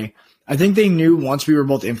every day. I think they knew once we were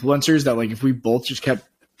both influencers that like if we both just kept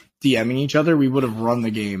DMing each other, we would have run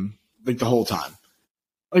the game like the whole time.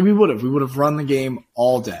 Like we would have run the game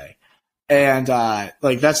all day. And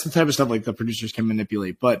like that's the type of stuff like the producers can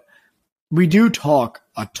manipulate. But we do talk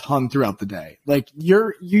a ton throughout the day. Like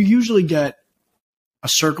you usually get a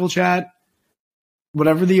circle chat,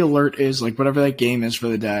 whatever the alert is, like whatever that game is for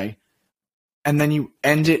the day. And then you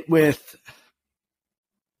end it with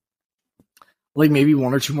like maybe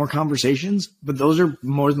 1 or 2 more conversations, but those are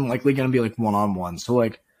more than likely going to be like one-on-one. So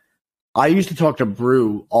like I used to talk to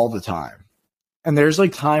Brew all the time. And there's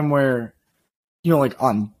like time where, you know, like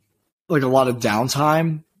on like a lot of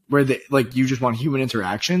downtime where they like you just want human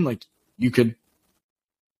interaction. Like you could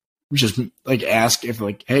just like ask if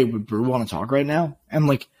like, hey, would Brew want to talk right now? And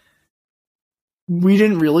like we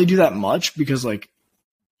didn't really do that much because like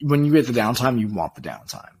when you get the downtime, you want the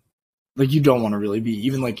downtime. Like you don't want to really be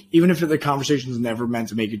even if the conversation is never meant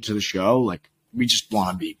to make it to the show, like we just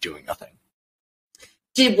want to be doing nothing.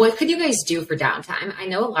 What could you guys do for downtime? I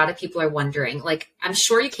know a lot of people are wondering, like, I'm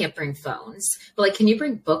sure you can't bring phones, but like, can you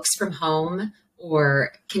bring books from home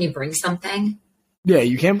or can you bring something? Yeah,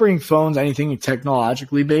 you can't bring phones, anything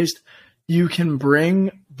technologically based. You can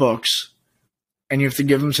bring books and you have to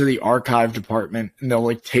give them to the archive department and they'll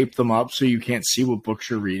like tape them up so you can't see what books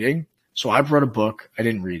you're reading. So I brought a book. I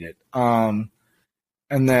didn't read it. And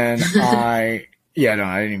then I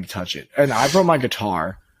didn't even touch it. And I brought my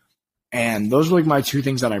guitar. And those were like my 2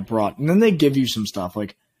 things that I brought. And then they give you some stuff.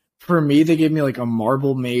 Like for me, they gave me like a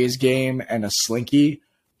marble maze game and a slinky.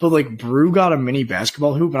 But like Brew got a mini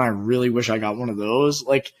basketball hoop, and I really wish I got one of those.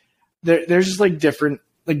 Like there's just like different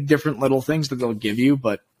little things that they'll give you.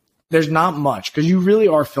 But there's not much because you really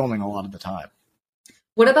are filming a lot of the time.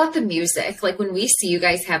 What about the music? Like when we see you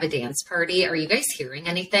guys have a dance party, are you guys hearing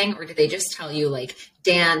anything, or do they just tell you like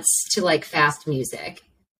dance to like fast music?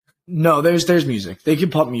 No, there's music. They can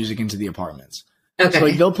pump music into the apartments. Okay. So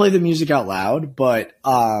like they'll play the music out loud, but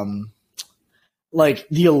like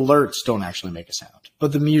the alerts don't actually make a sound,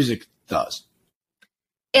 but the music does.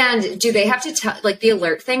 And do they have to tell, like the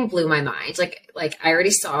alert thing blew my mind. Like I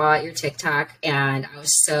already saw your TikTok and I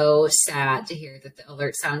was so sad to hear that the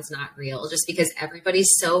alert sound's not real, just because everybody's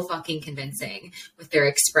so fucking convincing with their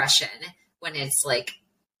expression when it's like,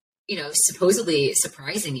 you know, supposedly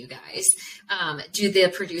surprising you guys. Do the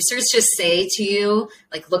producers just say to you,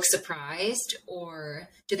 like, look surprised, or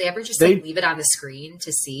do they ever just like leave it on the screen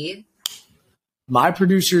to see? My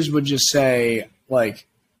producers would just say like,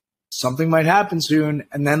 something might happen soon,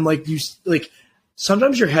 and then like you like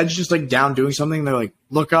sometimes your head's just like down doing something, and they're like,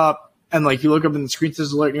 look up, and like you look up and the screen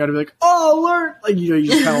says alert, and you gotta be like, oh, alert, like, you know, you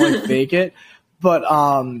just kind of like fake it. But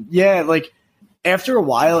yeah, like after a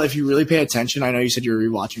while, if you really pay attention, I know you said you're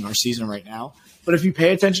rewatching our season right now, but if you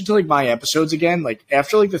pay attention to like my episodes again, like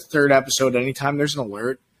after like the third episode, anytime there's an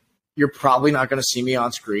alert, you're probably not gonna see me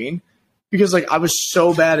on screen, because like I was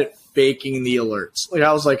so bad at faking the alerts. Like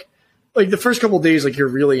I was like the first couple of days, like you're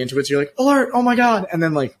really into it, so you're like, alert, oh my god, and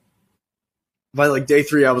then like by like day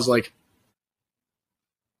 3, I was like,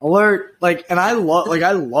 alert, like, and I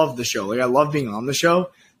love the show, like I love being on the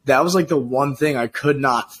show. That was like the one thing I could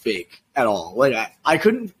not fake at all. Like I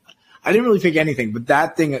didn't really fake anything, but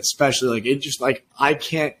that thing especially, like it just like I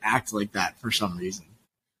can't act like that for some reason.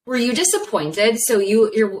 Were you disappointed? So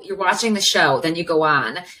you're watching the show, then you go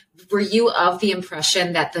on. Were you of the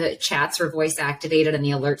impression that the chats were voice activated and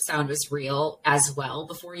the alert sound was real as well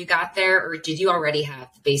before you got there? Or did you already have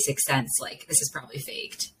the basic sense, like, this is probably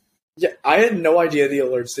faked? Yeah, I had no idea the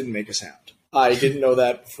alerts didn't make a sound. I didn't know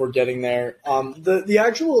that before getting there. The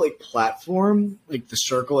actual like platform, like the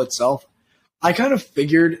circle itself, I kind of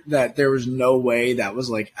figured that there was no way that was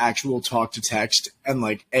like actual talk to text and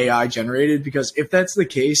like AI generated, because if that's the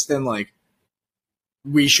case, then like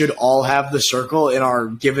we should all have the circle in our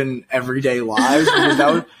given everyday lives, because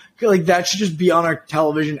that would like that should just be on our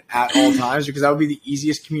television at all times, because that would be the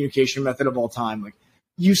easiest communication method of all time. Like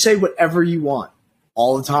you say whatever you want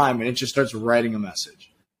all the time, and it just starts writing a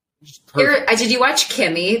message. Did you watch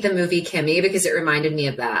Kimmy, the movie Kimmy? Because it reminded me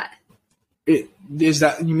of that. Is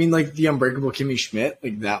that, you mean like the Unbreakable Kimmy Schmidt,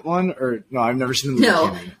 like that one? Or no, I've never seen the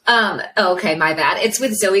movie Kimmy. Okay, my bad. It's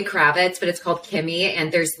with Zoe Kravitz, but it's called Kimmy,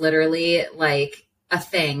 and there's literally like a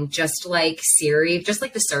thing just like Siri, just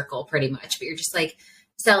like the circle pretty much, but you're just like,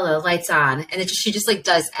 Zelda, lights on, and she just like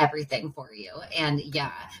does everything for you. And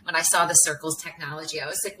yeah, when I saw the circles technology, I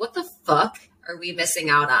was like, what the fuck are we missing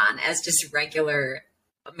out on as just regular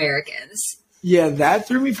Americans? Yeah, that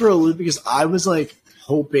threw me for a loop, because I was like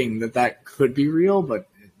hoping that could be real, but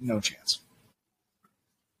no chance.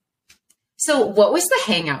 So what was the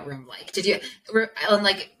hangout room like? Did you, and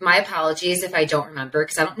like, my apologies if I don't remember,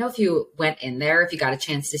 because I don't know if you went in there, if you got a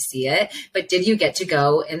chance to see it, but did you get to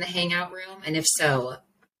go in the hangout room? And if so,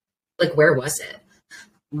 like, where was it?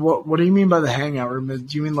 What do you mean by the hangout room?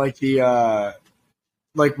 Do you mean like the,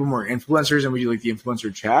 like when we're influencers and we do like the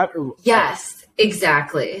influencer chat? Or, yes,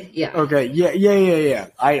 exactly. Yeah. Okay. Yeah.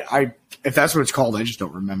 I if that's what it's called, I just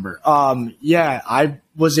don't remember. Yeah, I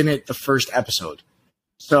was in it the first episode.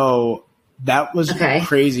 So that was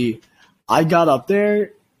crazy. I got up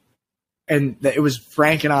there, and it was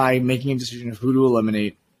Frank and I making a decision of who to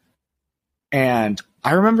eliminate. And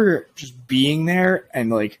I remember just being there,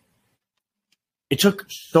 and like, it took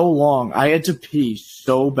so long. I had to pee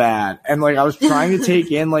so bad. And like, I was trying to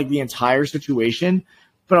take in like the entire situation,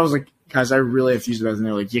 but I was like, guys, I really have to use the bathroom.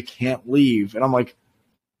 They're like, you can't leave. And I'm like,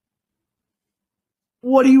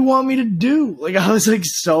 what do you want me to do? Like, I was like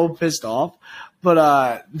so pissed off,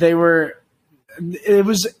 but it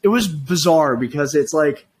was bizarre, because it's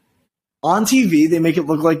like on TV, they make it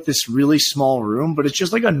look like this really small room, but it's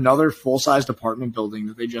just like another full-sized apartment building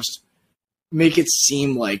that they just make it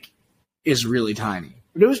seem like is really tiny.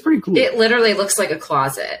 But it was pretty cool. It literally looks like a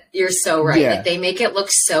closet. You're so right. Yeah. Like, they make it look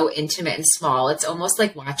so intimate and small. It's almost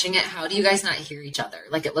like watching it. How do you guys not hear each other?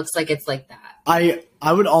 Like, it looks like it's like that.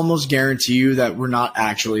 I would almost guarantee you that we're not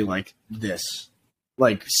actually like this,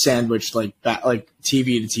 like sandwiched like that, like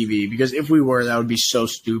TV to TV, because if we were, that would be so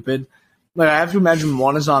stupid. Like, I have to imagine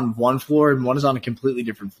one is on one floor and one is on a completely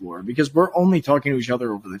different floor, because we're only talking to each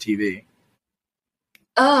other over the TV.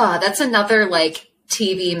 Oh, that's another like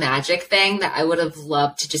TV magic thing that I would have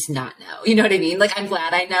loved to just not know. You know what I mean? Like, I'm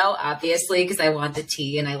glad I know, obviously, because I want the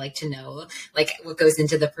tea and I like to know like what goes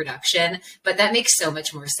into the production. But that makes so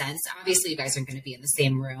much more sense. Obviously, you guys aren't going to be in the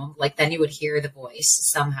same room. Like, then you would hear the voice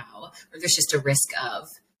somehow, or there's just a risk of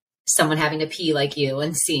someone having to pee like you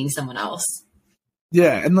and seeing someone else.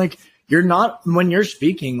 Yeah, and like you're not, when you're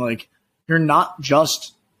speaking, like you're not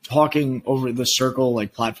just talking over the Circle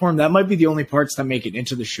like platform. That might be the only parts that make it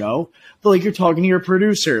into the show, but like you're talking to your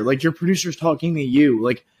producer, like your producer's talking to you.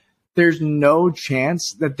 Like there's no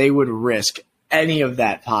chance that they would risk any of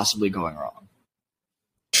that possibly going wrong.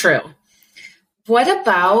 True. What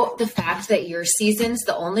about the fact that your season's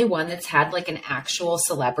the only one that's had like an actual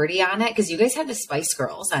celebrity on it? Because you guys had the Spice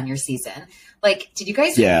Girls on your season. Like, did you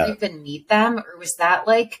guys even meet them, or was that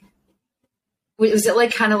like, was it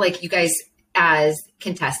like kind of like you guys as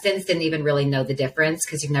contestants didn't even really know the difference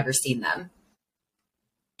because you've never seen them?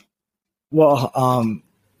 Well,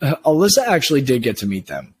 Alyssa actually did get to meet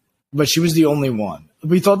them, but she was the only one.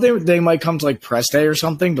 We thought they might come to like press day or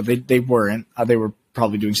something, but they weren't. They were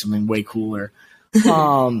probably doing something way cooler.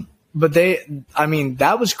 But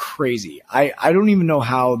that was crazy. I don't even know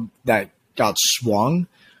how that got swung,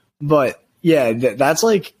 but yeah, that's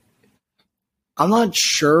like, I'm not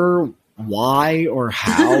sure why or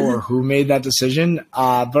how or who made that decision.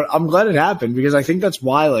 But I'm glad it happened, because I think that's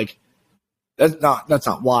why, like, that's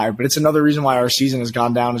not why, but it's another reason why our season has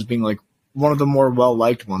gone down as being like one of the more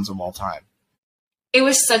well-liked ones of all time. It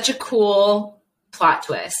was such a cool plot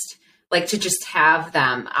twist, like to just have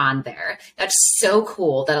them on there. That's so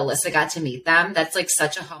cool that Alyssa got to meet them. That's like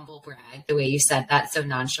such a humble brag, the way you said that so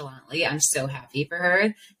nonchalantly. I'm so happy for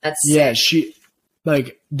her. That's sick.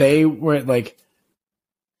 They were like,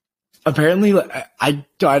 apparently, I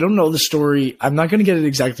don't know the story. I'm not going to get it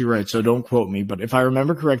exactly right, so don't quote me. But if I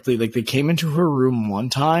remember correctly, like they came into her room one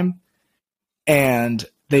time and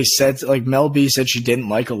they said, like, Mel B said she didn't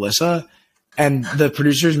like Alyssa, and the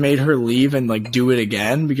producers made her leave and like do it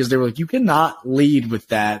again, because they were like, you cannot lead with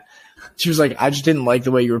that. She was like, I just didn't like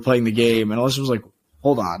the way you were playing the game. And Alyssa was like,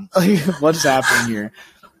 hold on, what's happening here?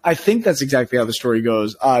 I think that's exactly how the story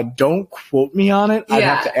goes. Don't quote me on it. Yeah. I'd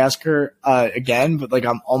have to ask her again, but like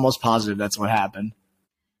I'm almost positive that's what happened.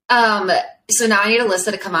 So now I need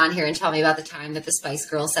Alyssa to come on here and tell me about the time that the Spice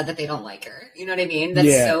Girls said that they don't like her. You know what I mean? That's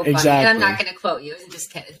so funny. Exactly. And I'm not going to quote you. It's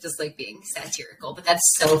just like being satirical, but that's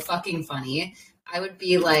so fucking funny. I would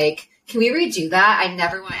be like, can we redo that? I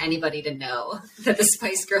never want anybody to know that the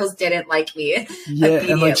Spice Girls didn't like me. Yeah,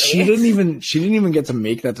 and like she didn't even get to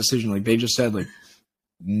make that decision. Like they just said, like,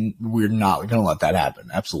 we're not going to let that happen.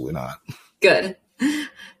 Absolutely not. Good.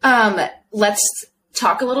 Let's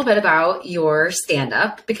talk a little bit about your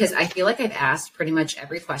stand-up, because I feel like I've asked pretty much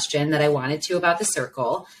every question that I wanted to about the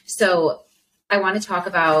Circle. So I want to talk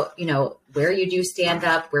about, where you do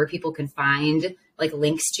stand-up, where people can find like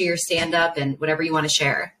links to your stand-up and whatever you want to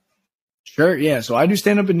share. Sure. Yeah. So I do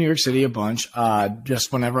stand-up in New York City a bunch.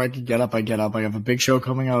 Just whenever I can get up, I get up. I have a big show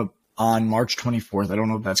coming up on March 24th. I don't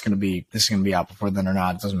know if this is going to be out before then or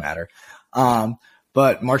not. It doesn't matter.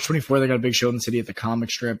 But March 24th, I got a big show in the city at the Comic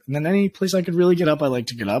Strip. And then any place I could really get up, I like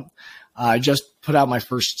to get up. I just put out my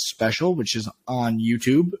first special, which is on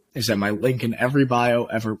YouTube. It's at my link in every bio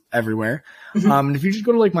everywhere. Mm-hmm. And if you just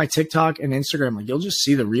go to like my TikTok and Instagram, like you'll just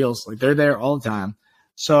see the reels. Like they're there all the time.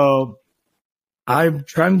 So I'm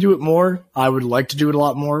trying to do it more. I would like to do it a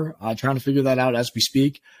lot more. I'm trying to figure that out as we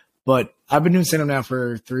speak. But I've been doing stand-up now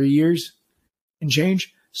for 3 years and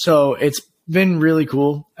change. So it's been really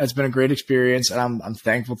cool. It's been a great experience, and I'm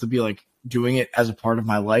thankful to be like doing it as a part of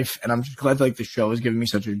my life. And I'm just glad like the show has given me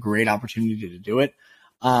such a great opportunity to do it.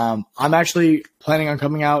 I'm actually planning on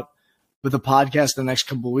coming out with a podcast the next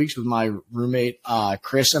couple of weeks with my roommate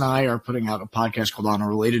Chris, and I are putting out a podcast called On a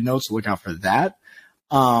Related Note. So look out for that.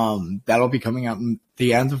 That'll be coming out in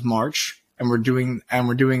the end of March. And we're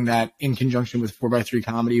doing that in conjunction with 4x3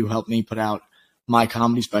 Comedy, who helped me put out my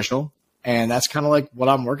comedy special. And that's kind of like what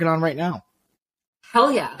I'm working on right now.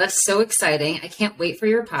 Hell yeah. That's so exciting. I can't wait for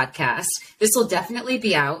your podcast. This will definitely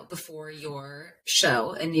be out before your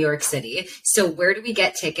show in New York City. So where do we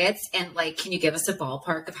get tickets? And like, can you give us a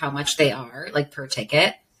ballpark of how much they are, like per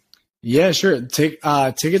ticket? Yeah, sure.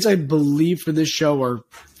 Tickets, I believe, for this show are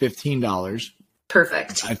 $15.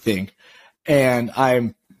 Perfect. I think. And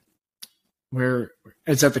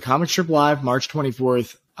it's at the Comic Strip Live, March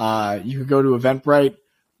 24th. You can go to Eventbrite,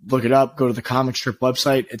 look it up, go to the Comic Strip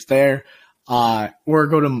website. It's there. Or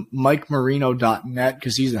go to MikeMarino.net,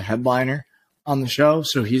 because he's the headliner on the show.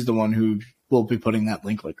 So he's the one who will be putting that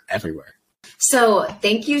link like everywhere. So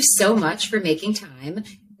thank you so much for making time.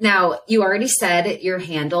 Now, you already said your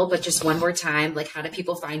handle, but just one more time, like how do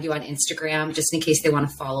people find you on Instagram, just in case they want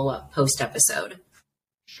to follow up post-episode?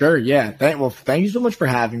 Sure. Yeah. Thank you so much for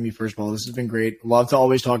having me. First of all, this has been great. Love to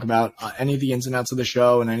always talk about any of the ins and outs of the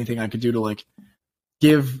show and anything I could do to like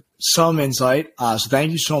give some insight. So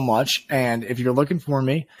thank you so much. And if you're looking for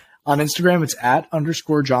me on Instagram, it's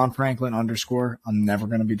 @_John Franklin _ I'm never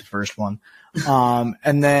going to be the first one.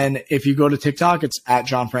 And then if you go to TikTok, it's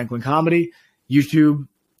 @John Franklin Comedy, YouTube,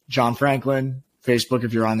 John Franklin, Facebook,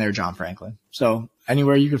 if you're on there, John Franklin. So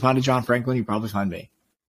anywhere you can find a John Franklin, you probably find me.